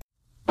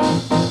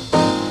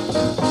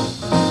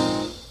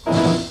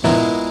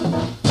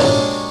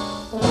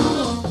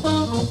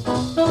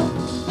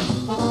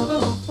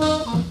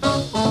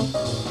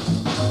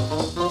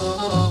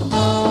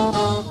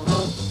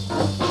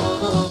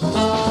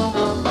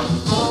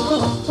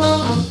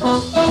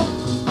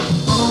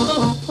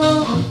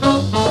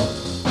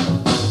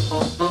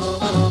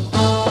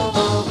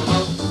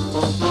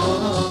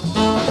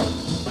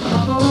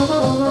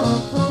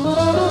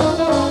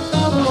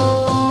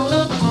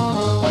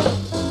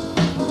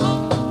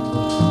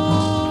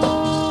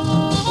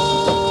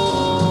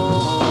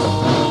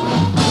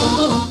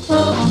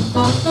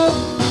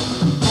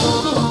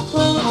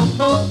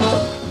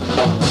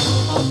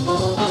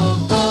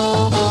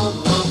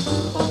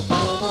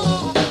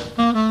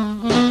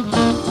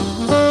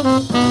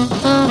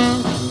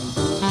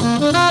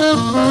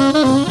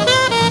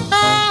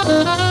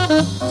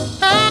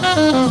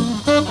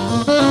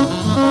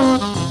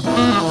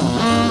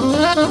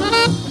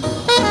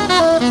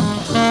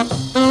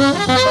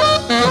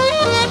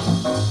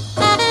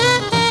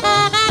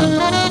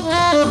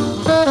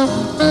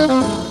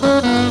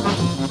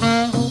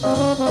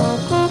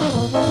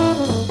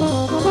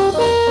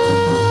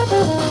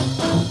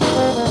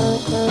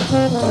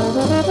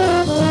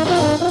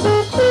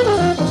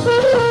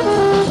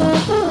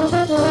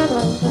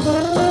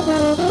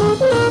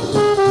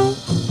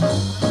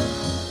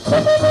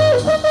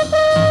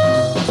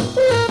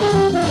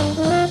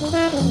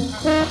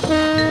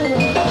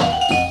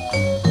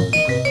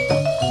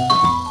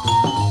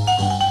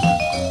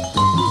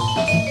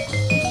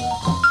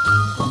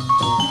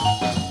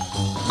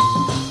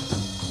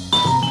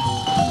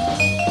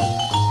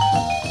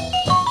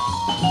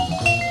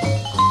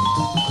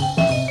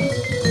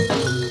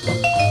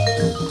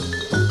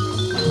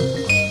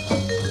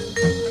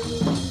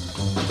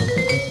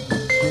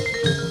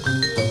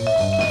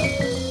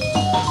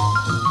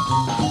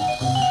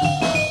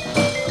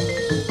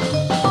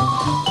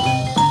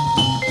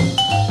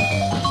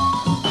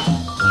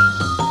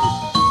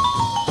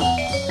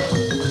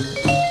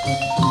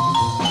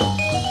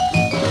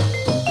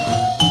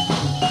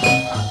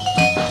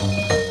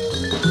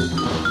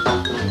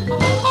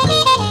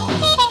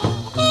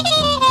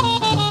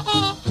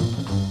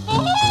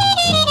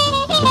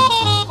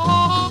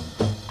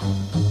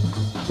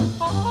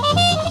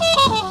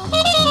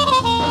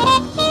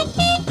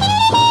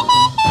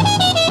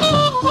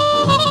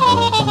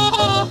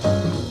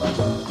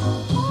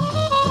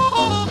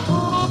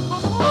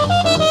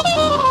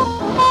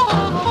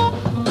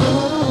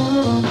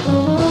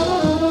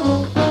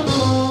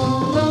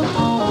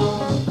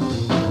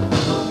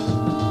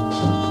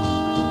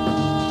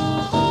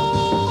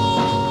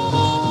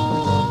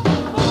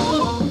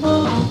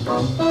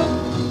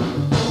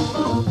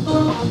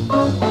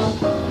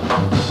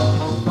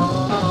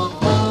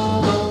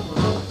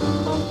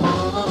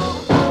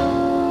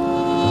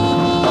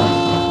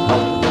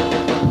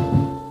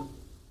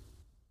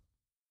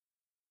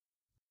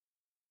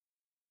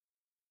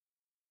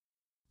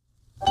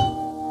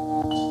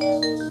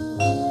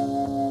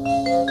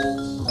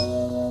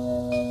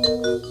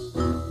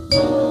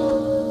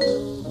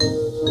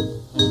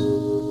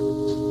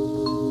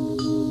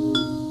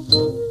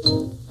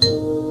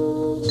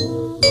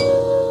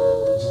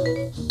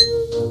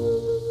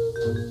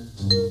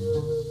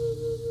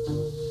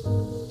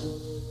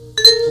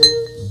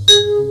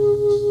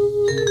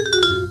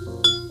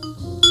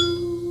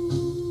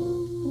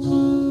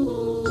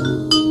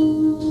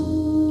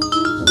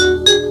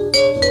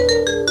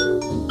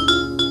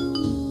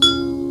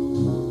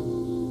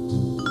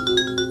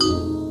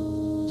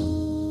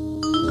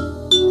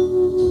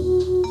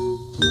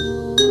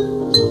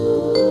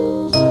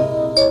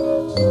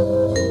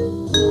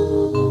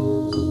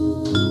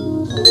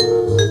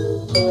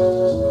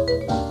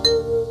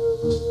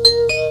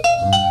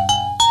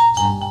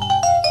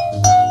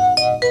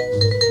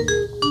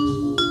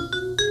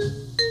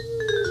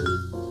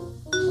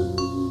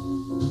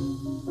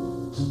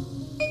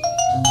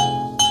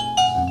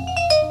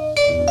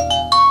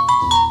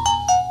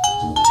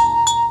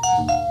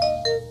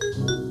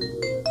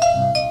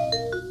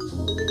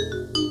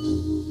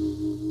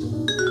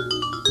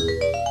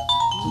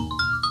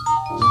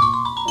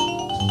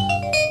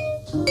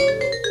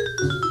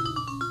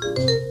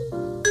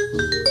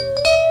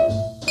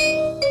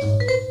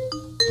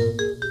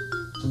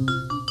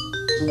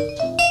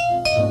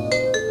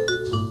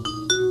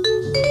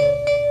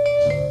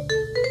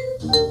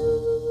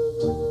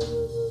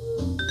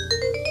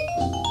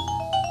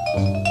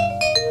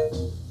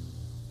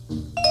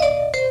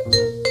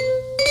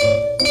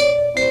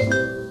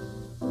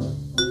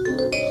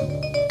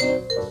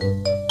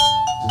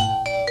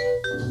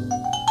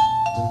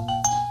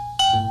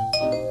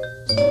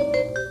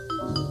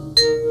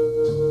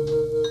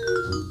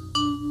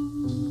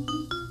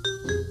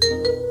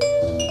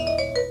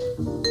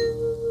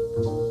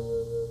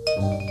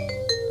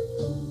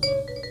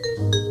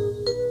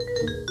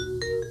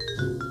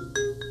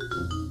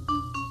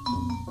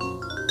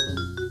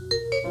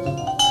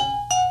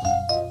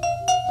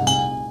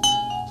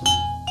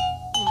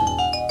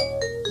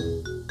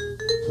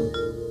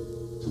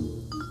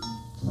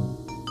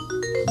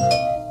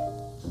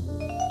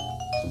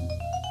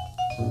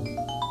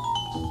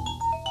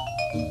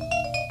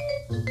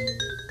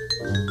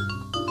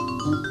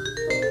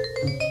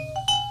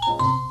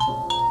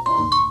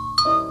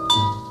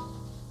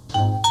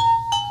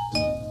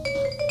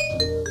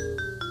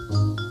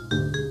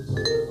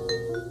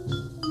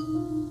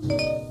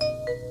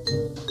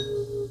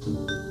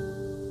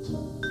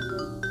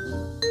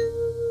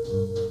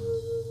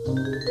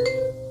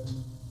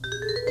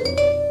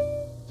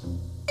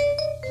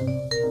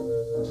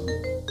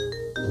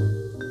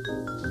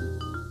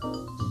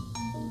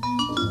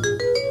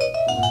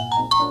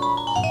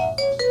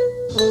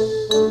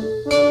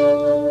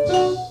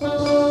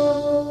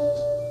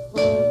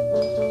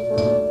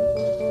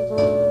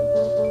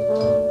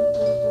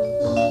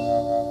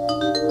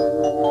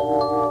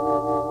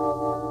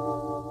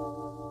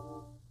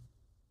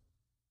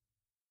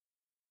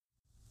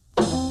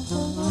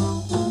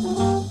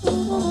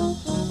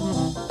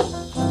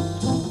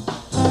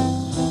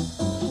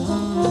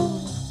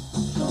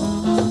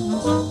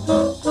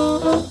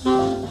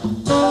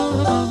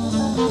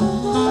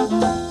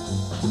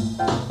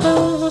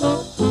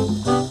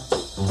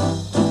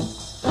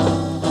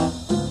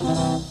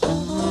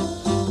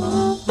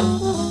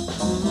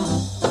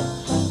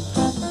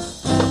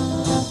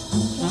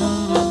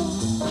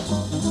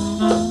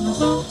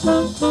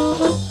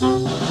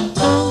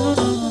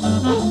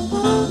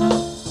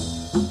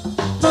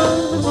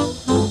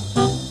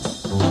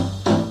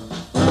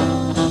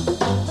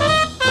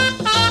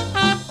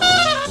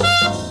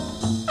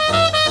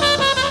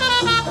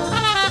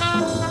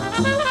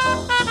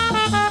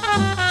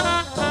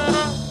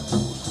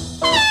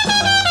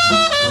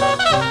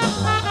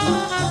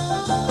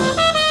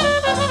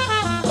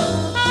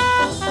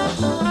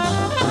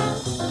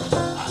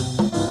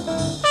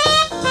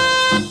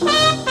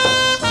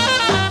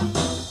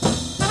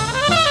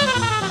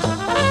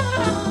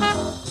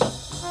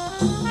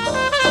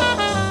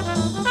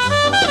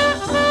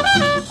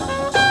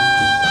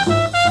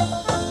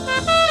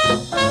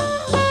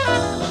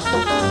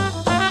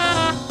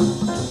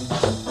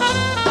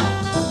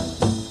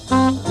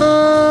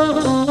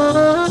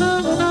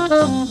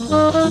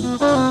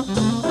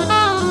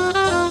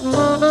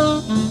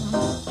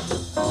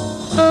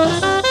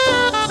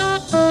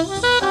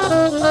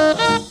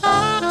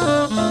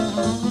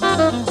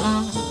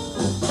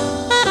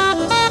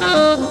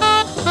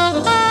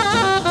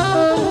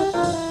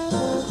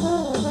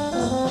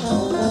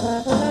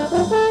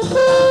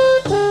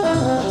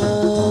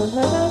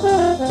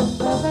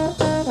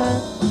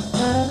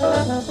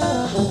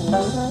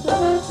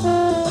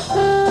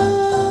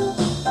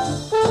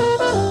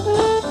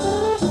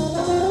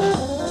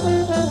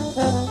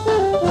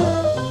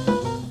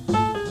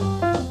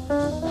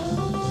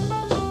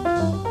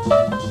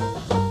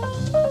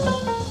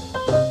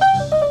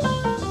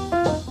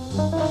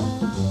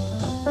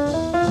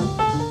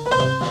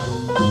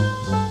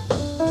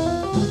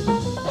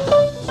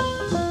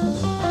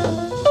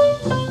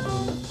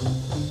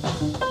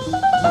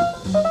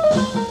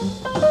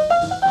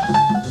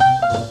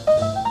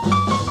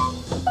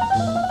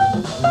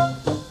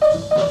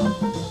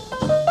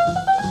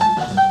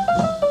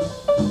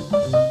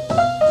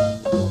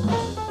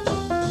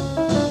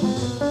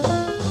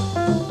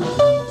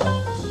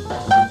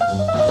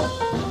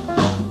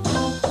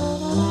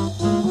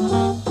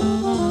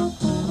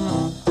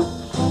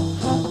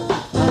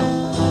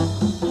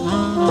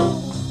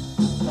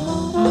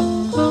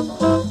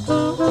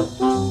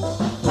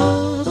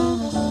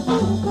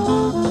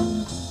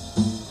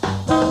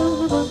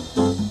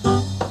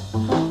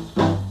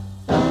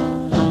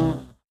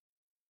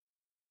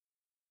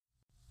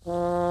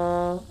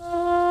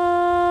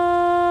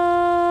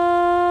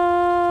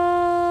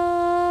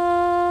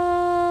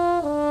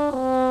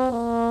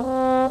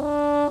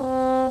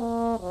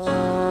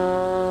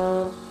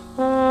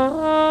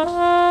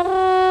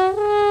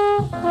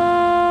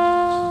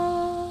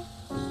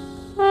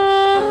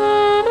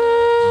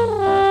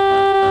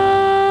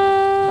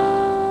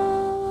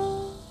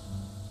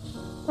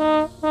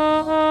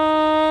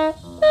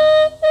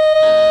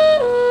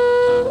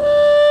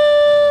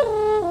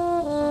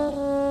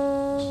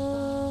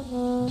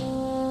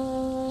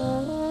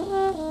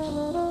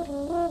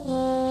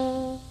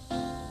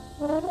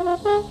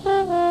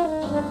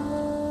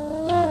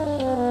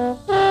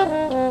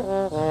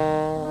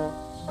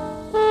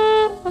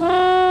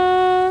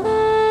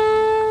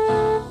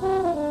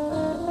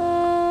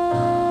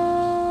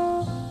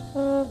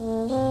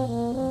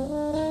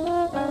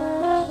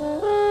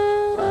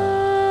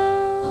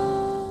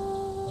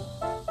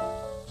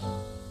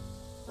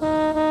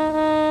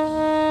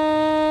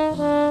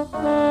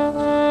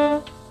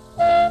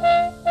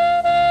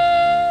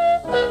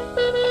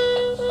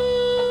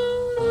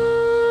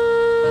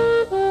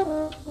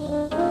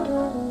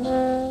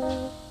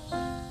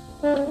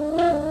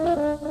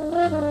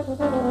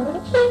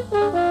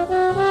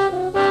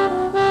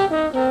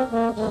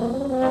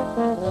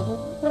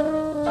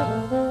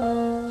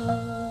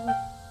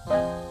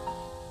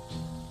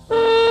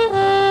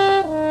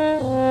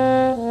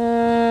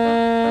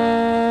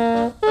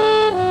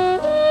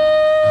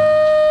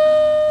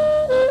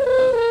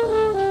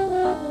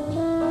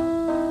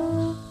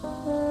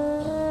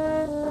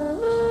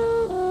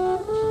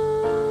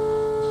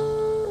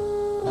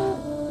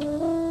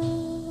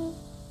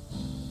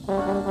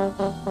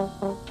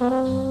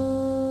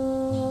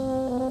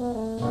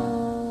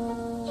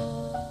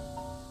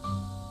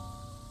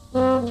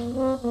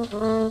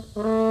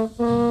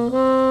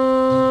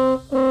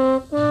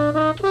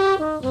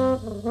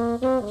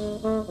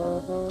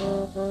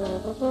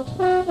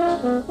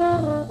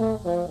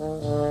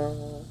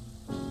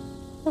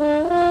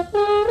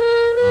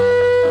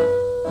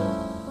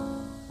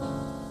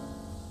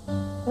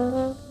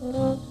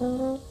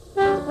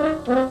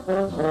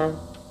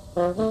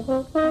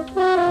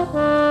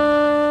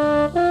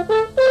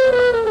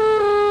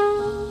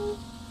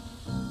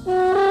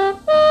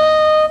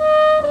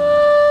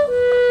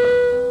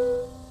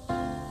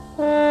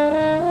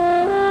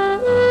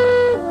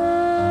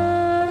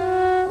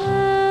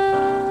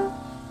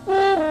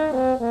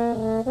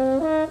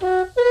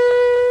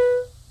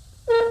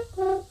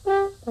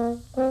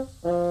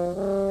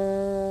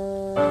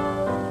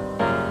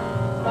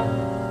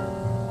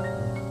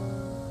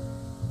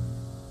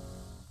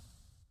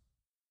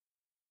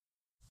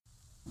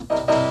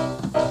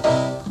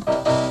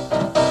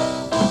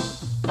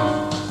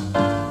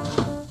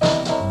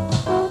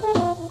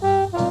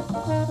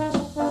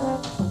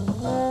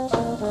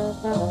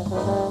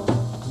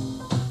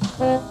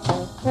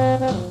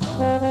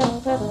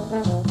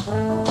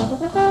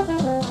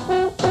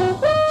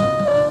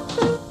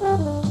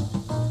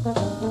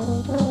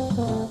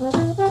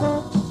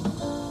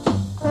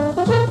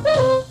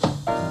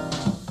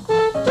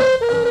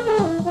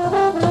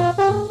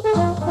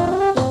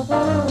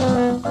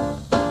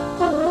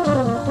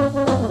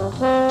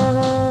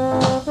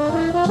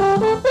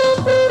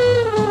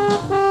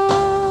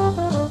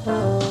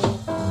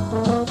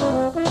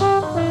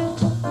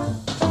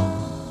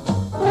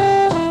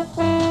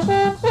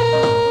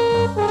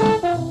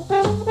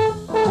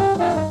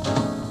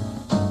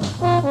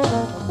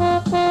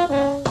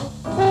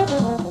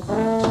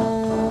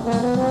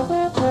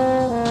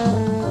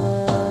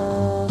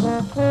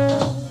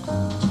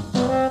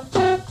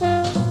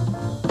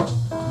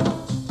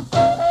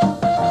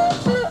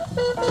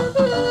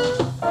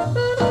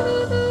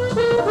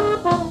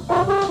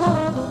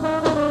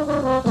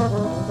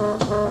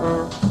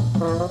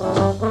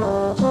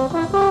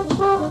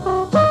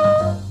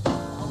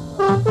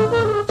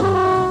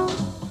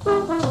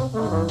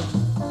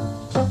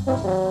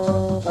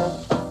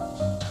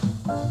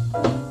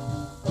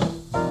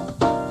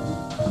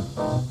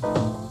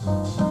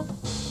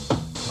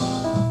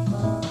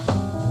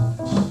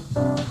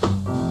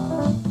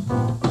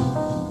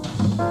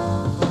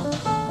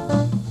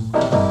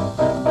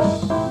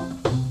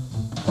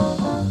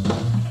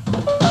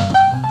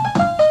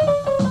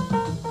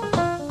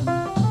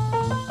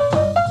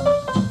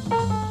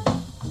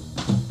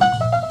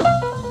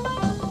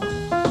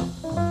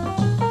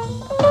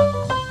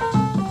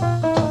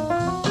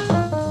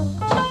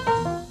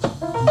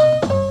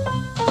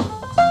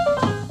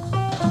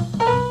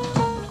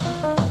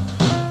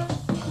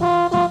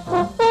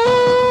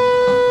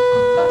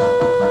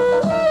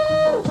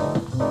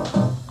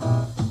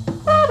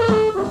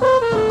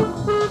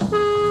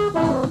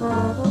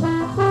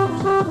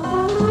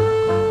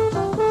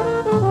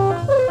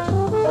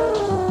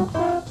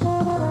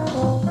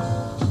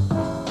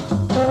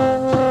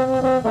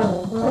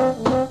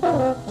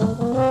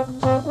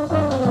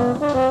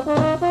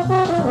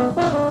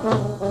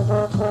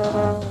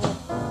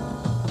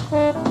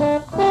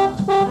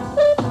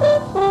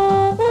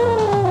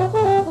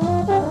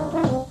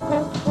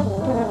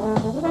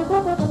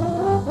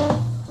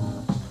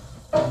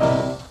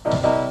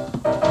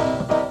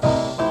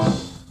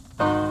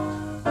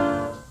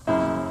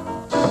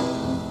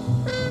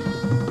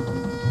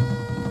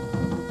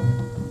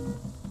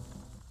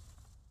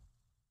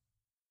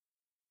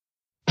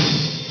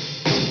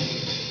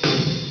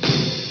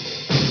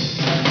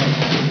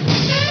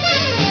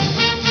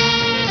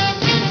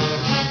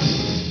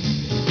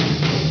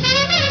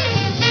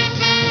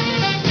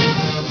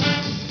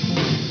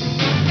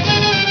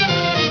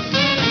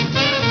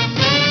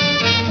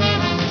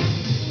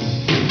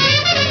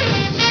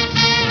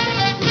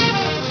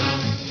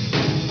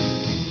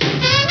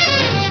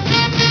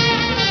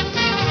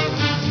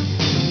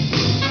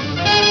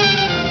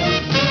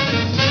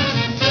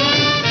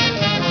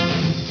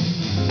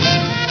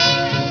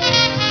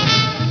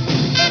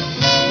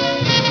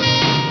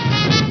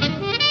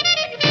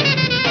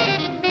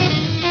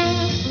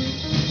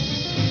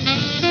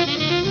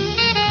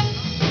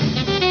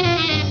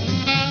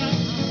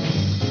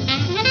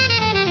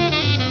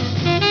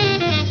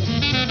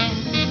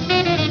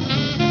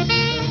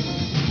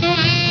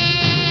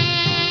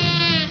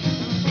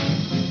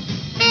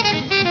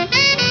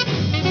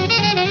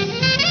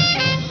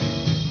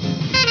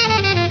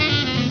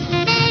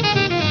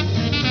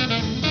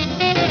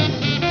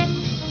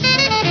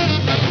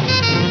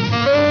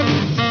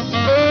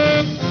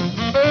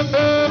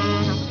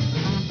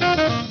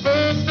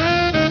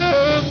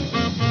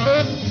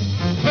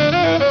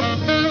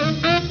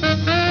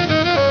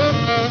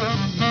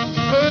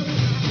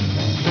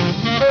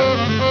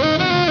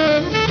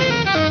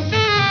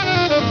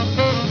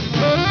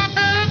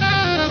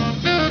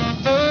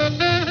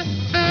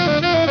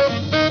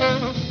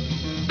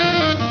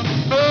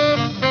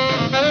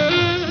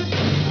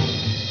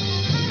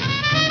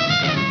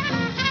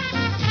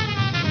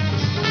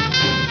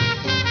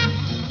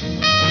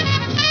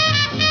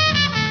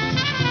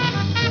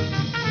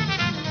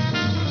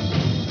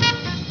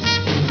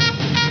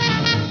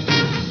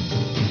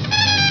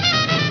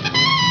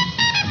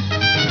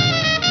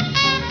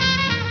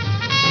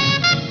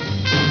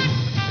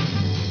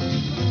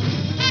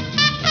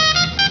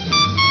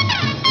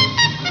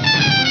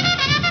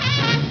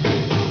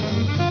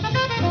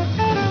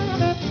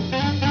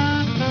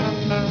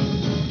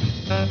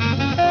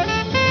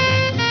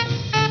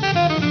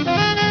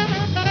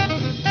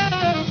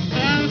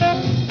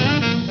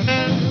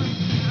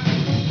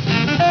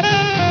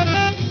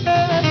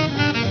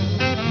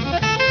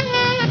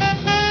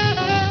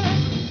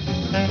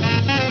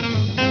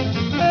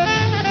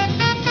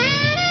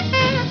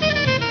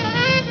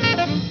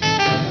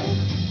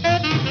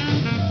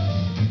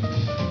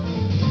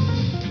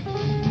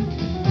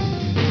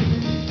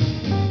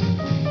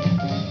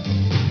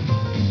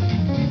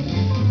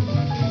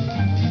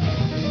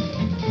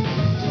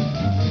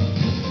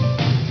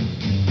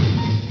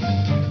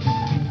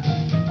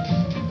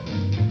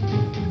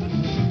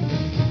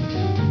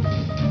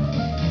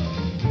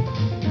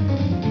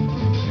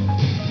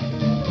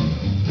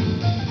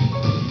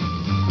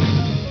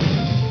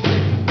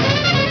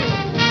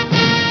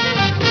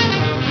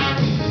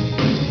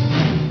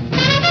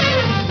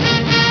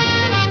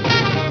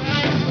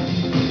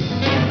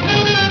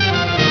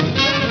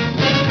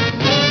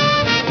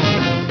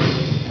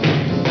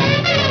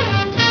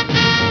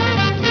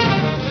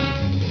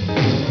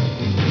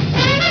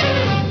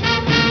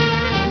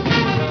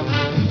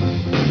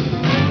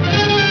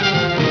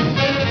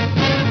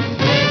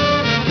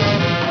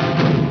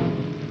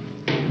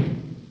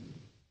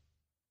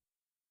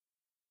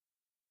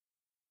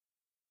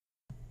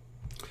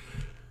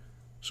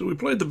 So we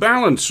played the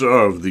balance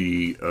of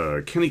the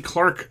Kenny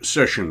Clarke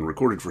session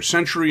recorded for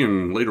Century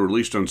and later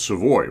released on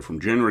Savoy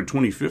from January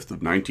 25th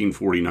of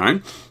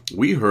 1949.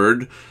 We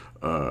heard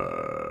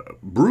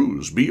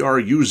Bruz,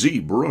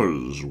 B-R-U-Z,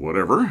 Bruz,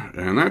 whatever,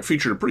 and that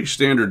featured a pretty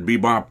standard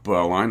bebop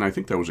line. I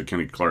think that was a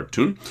Kenny Clarke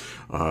tune.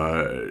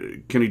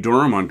 Kenny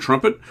Dorham on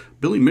trumpet,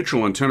 Billy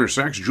Mitchell on tenor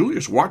sax,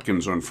 Julius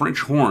Watkins on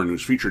French horn,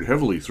 who's featured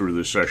heavily through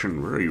this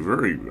session, very,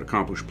 very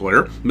accomplished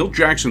player. Milt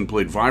Jackson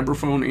played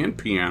vibraphone and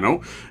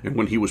piano, and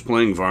when he was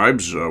playing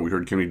vibes, we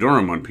heard Kenny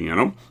Dorham on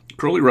piano,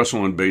 Curly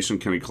Russell on bass, and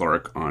Kenny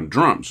Clarke on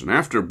drums. And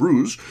after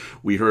Bruz,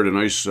 we heard a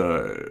nice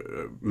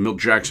Milt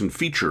Jackson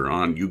feature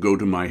on You Go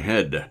to My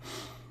Head.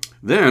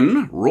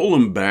 Then,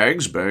 Rollin'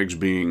 Bags, Bags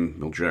being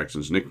Milt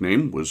Jackson's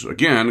nickname, was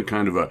again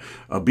kind of a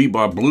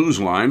bebop blues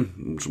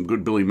line, some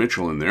good Billy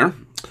Mitchell in there.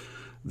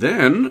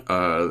 Then,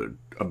 a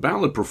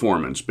ballad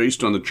performance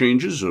based on the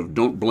changes of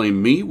Don't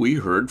Blame Me, we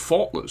heard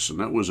Faultless, and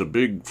that was a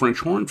big French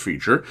horn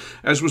feature,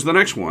 as was the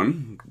next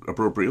one,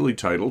 appropriately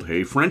titled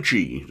Hey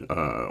Frenchie,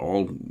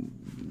 all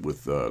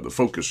with the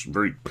focus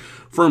very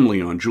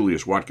firmly on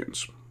Julius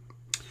Watkins.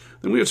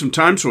 Then we had some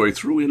time, so I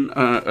threw in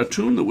a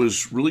tune that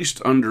was released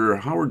under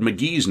Howard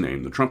McGee's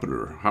name, the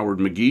trumpeter Howard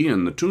McGee,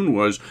 and the tune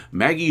was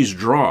Maggie's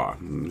Draw,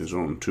 his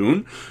own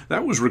tune.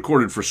 That was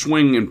recorded for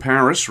Swing in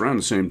Paris around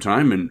the same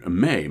time in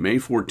May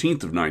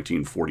 14th of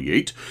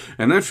 1948,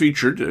 and that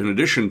featured, in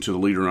addition to the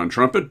leader on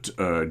trumpet,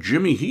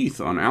 Jimmy Heath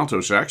on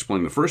alto sax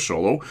playing the first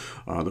solo,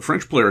 the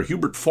French player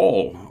Hubert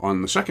Fall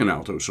on the second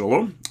alto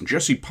solo,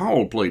 Jesse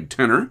Powell played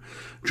tenor,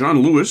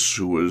 John Lewis,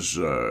 who was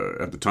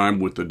at the time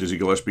with the Dizzy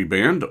Gillespie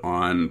Band,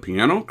 on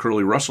piano,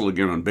 Curly Russell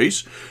again on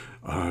bass,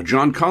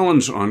 John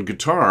Collins on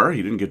guitar,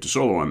 he didn't get to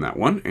solo on that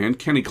one, and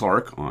Kenny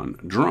Clarke on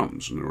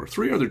drums. And there were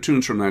three other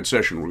tunes from that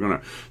session we're going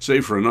to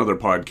save for another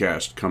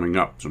podcast coming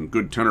up, some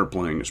good tenor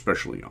playing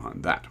especially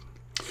on that.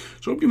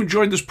 So I hope you've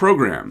enjoyed this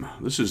program.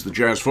 This is the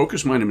Jazz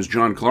Focus. My name is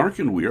John Clarke,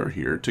 and we are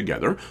here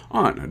together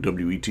on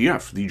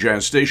WETF, the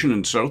jazz station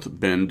in South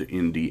Bend,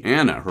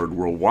 Indiana, heard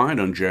worldwide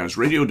on Jazz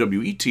Radio,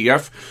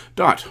 WETF.org.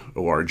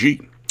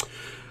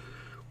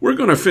 We're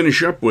going to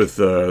finish up with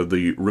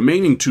the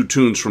remaining two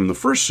tunes from the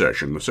first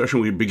session, the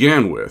session we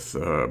began with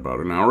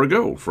about an hour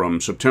ago,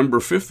 from September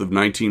 5th of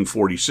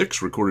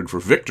 1946, recorded for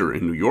Victor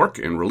in New York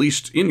and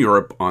released in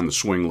Europe on the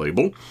Swing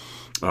label.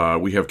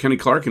 We have Kenny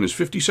Clarke and his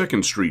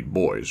 52nd Street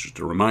Boys. Just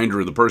a reminder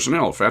of the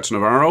personnel: Fats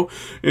Navarro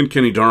and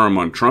Kenny Dorham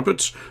on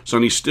trumpets,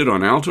 Sonny Stitt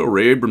on alto,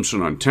 Ray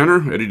Abramson on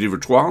tenor, Eddie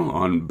DeVertois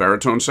on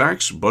baritone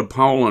sax, Bud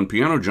Powell on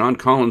piano, John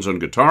Collins on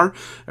guitar,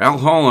 Al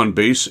Hall on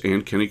bass,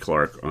 and Kenny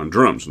Clarke on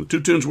drums. And the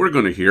two tunes we're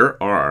going to hear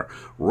are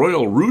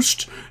Royal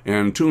Roost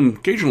and tune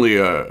occasionally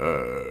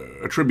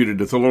attributed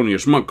to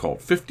Thelonious Monk called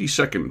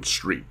 52nd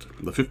Street,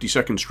 the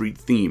 52nd Street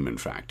theme, in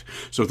fact.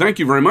 So thank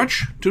you very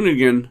much. Tune in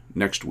again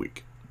next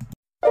week.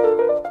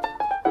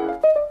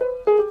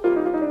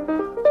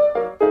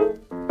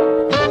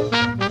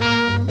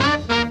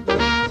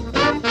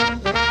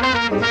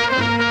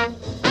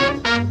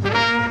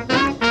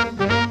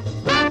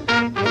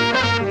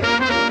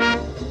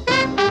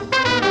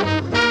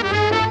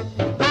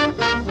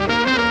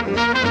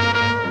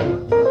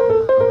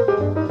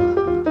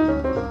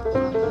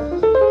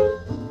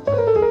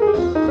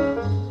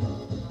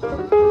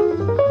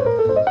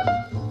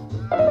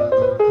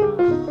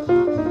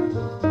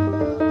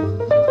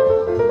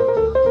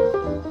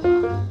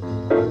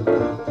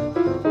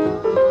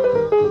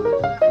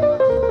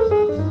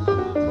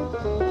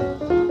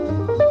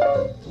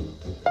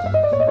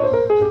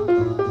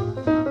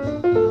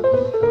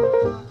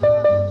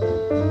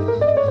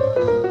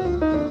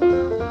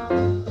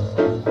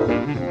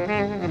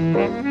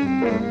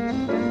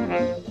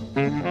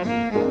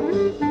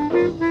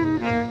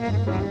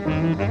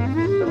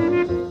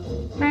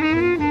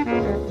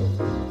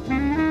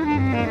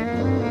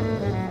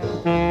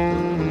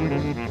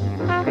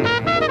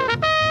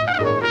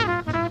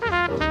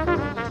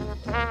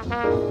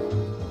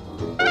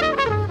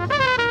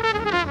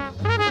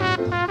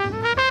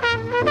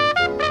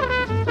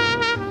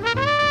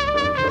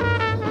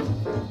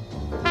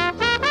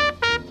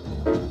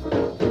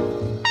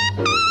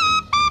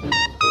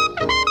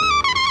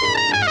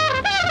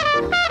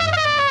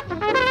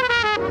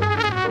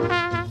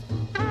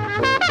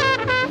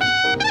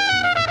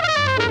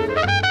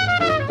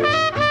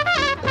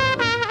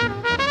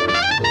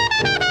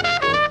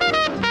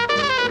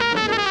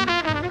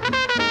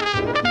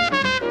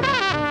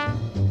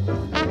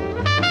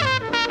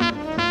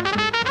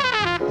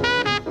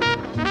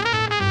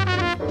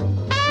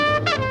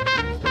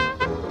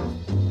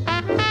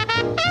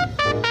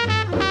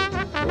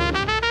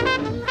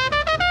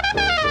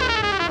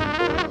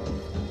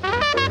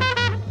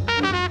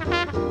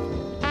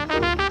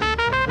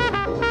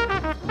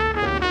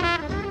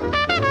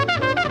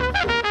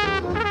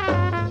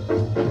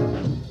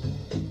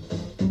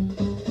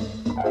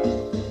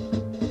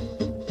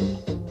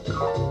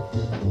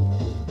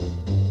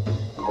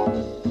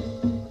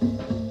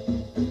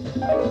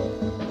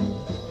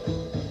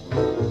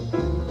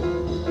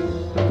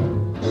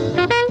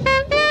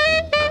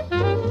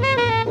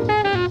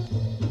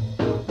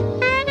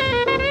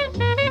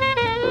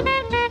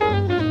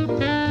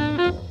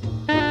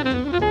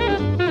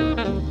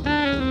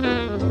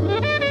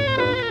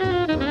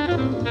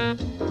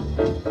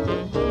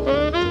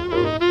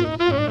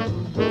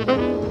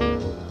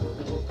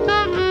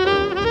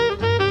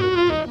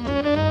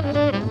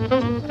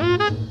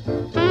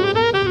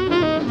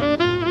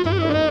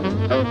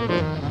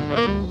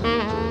 Bebop.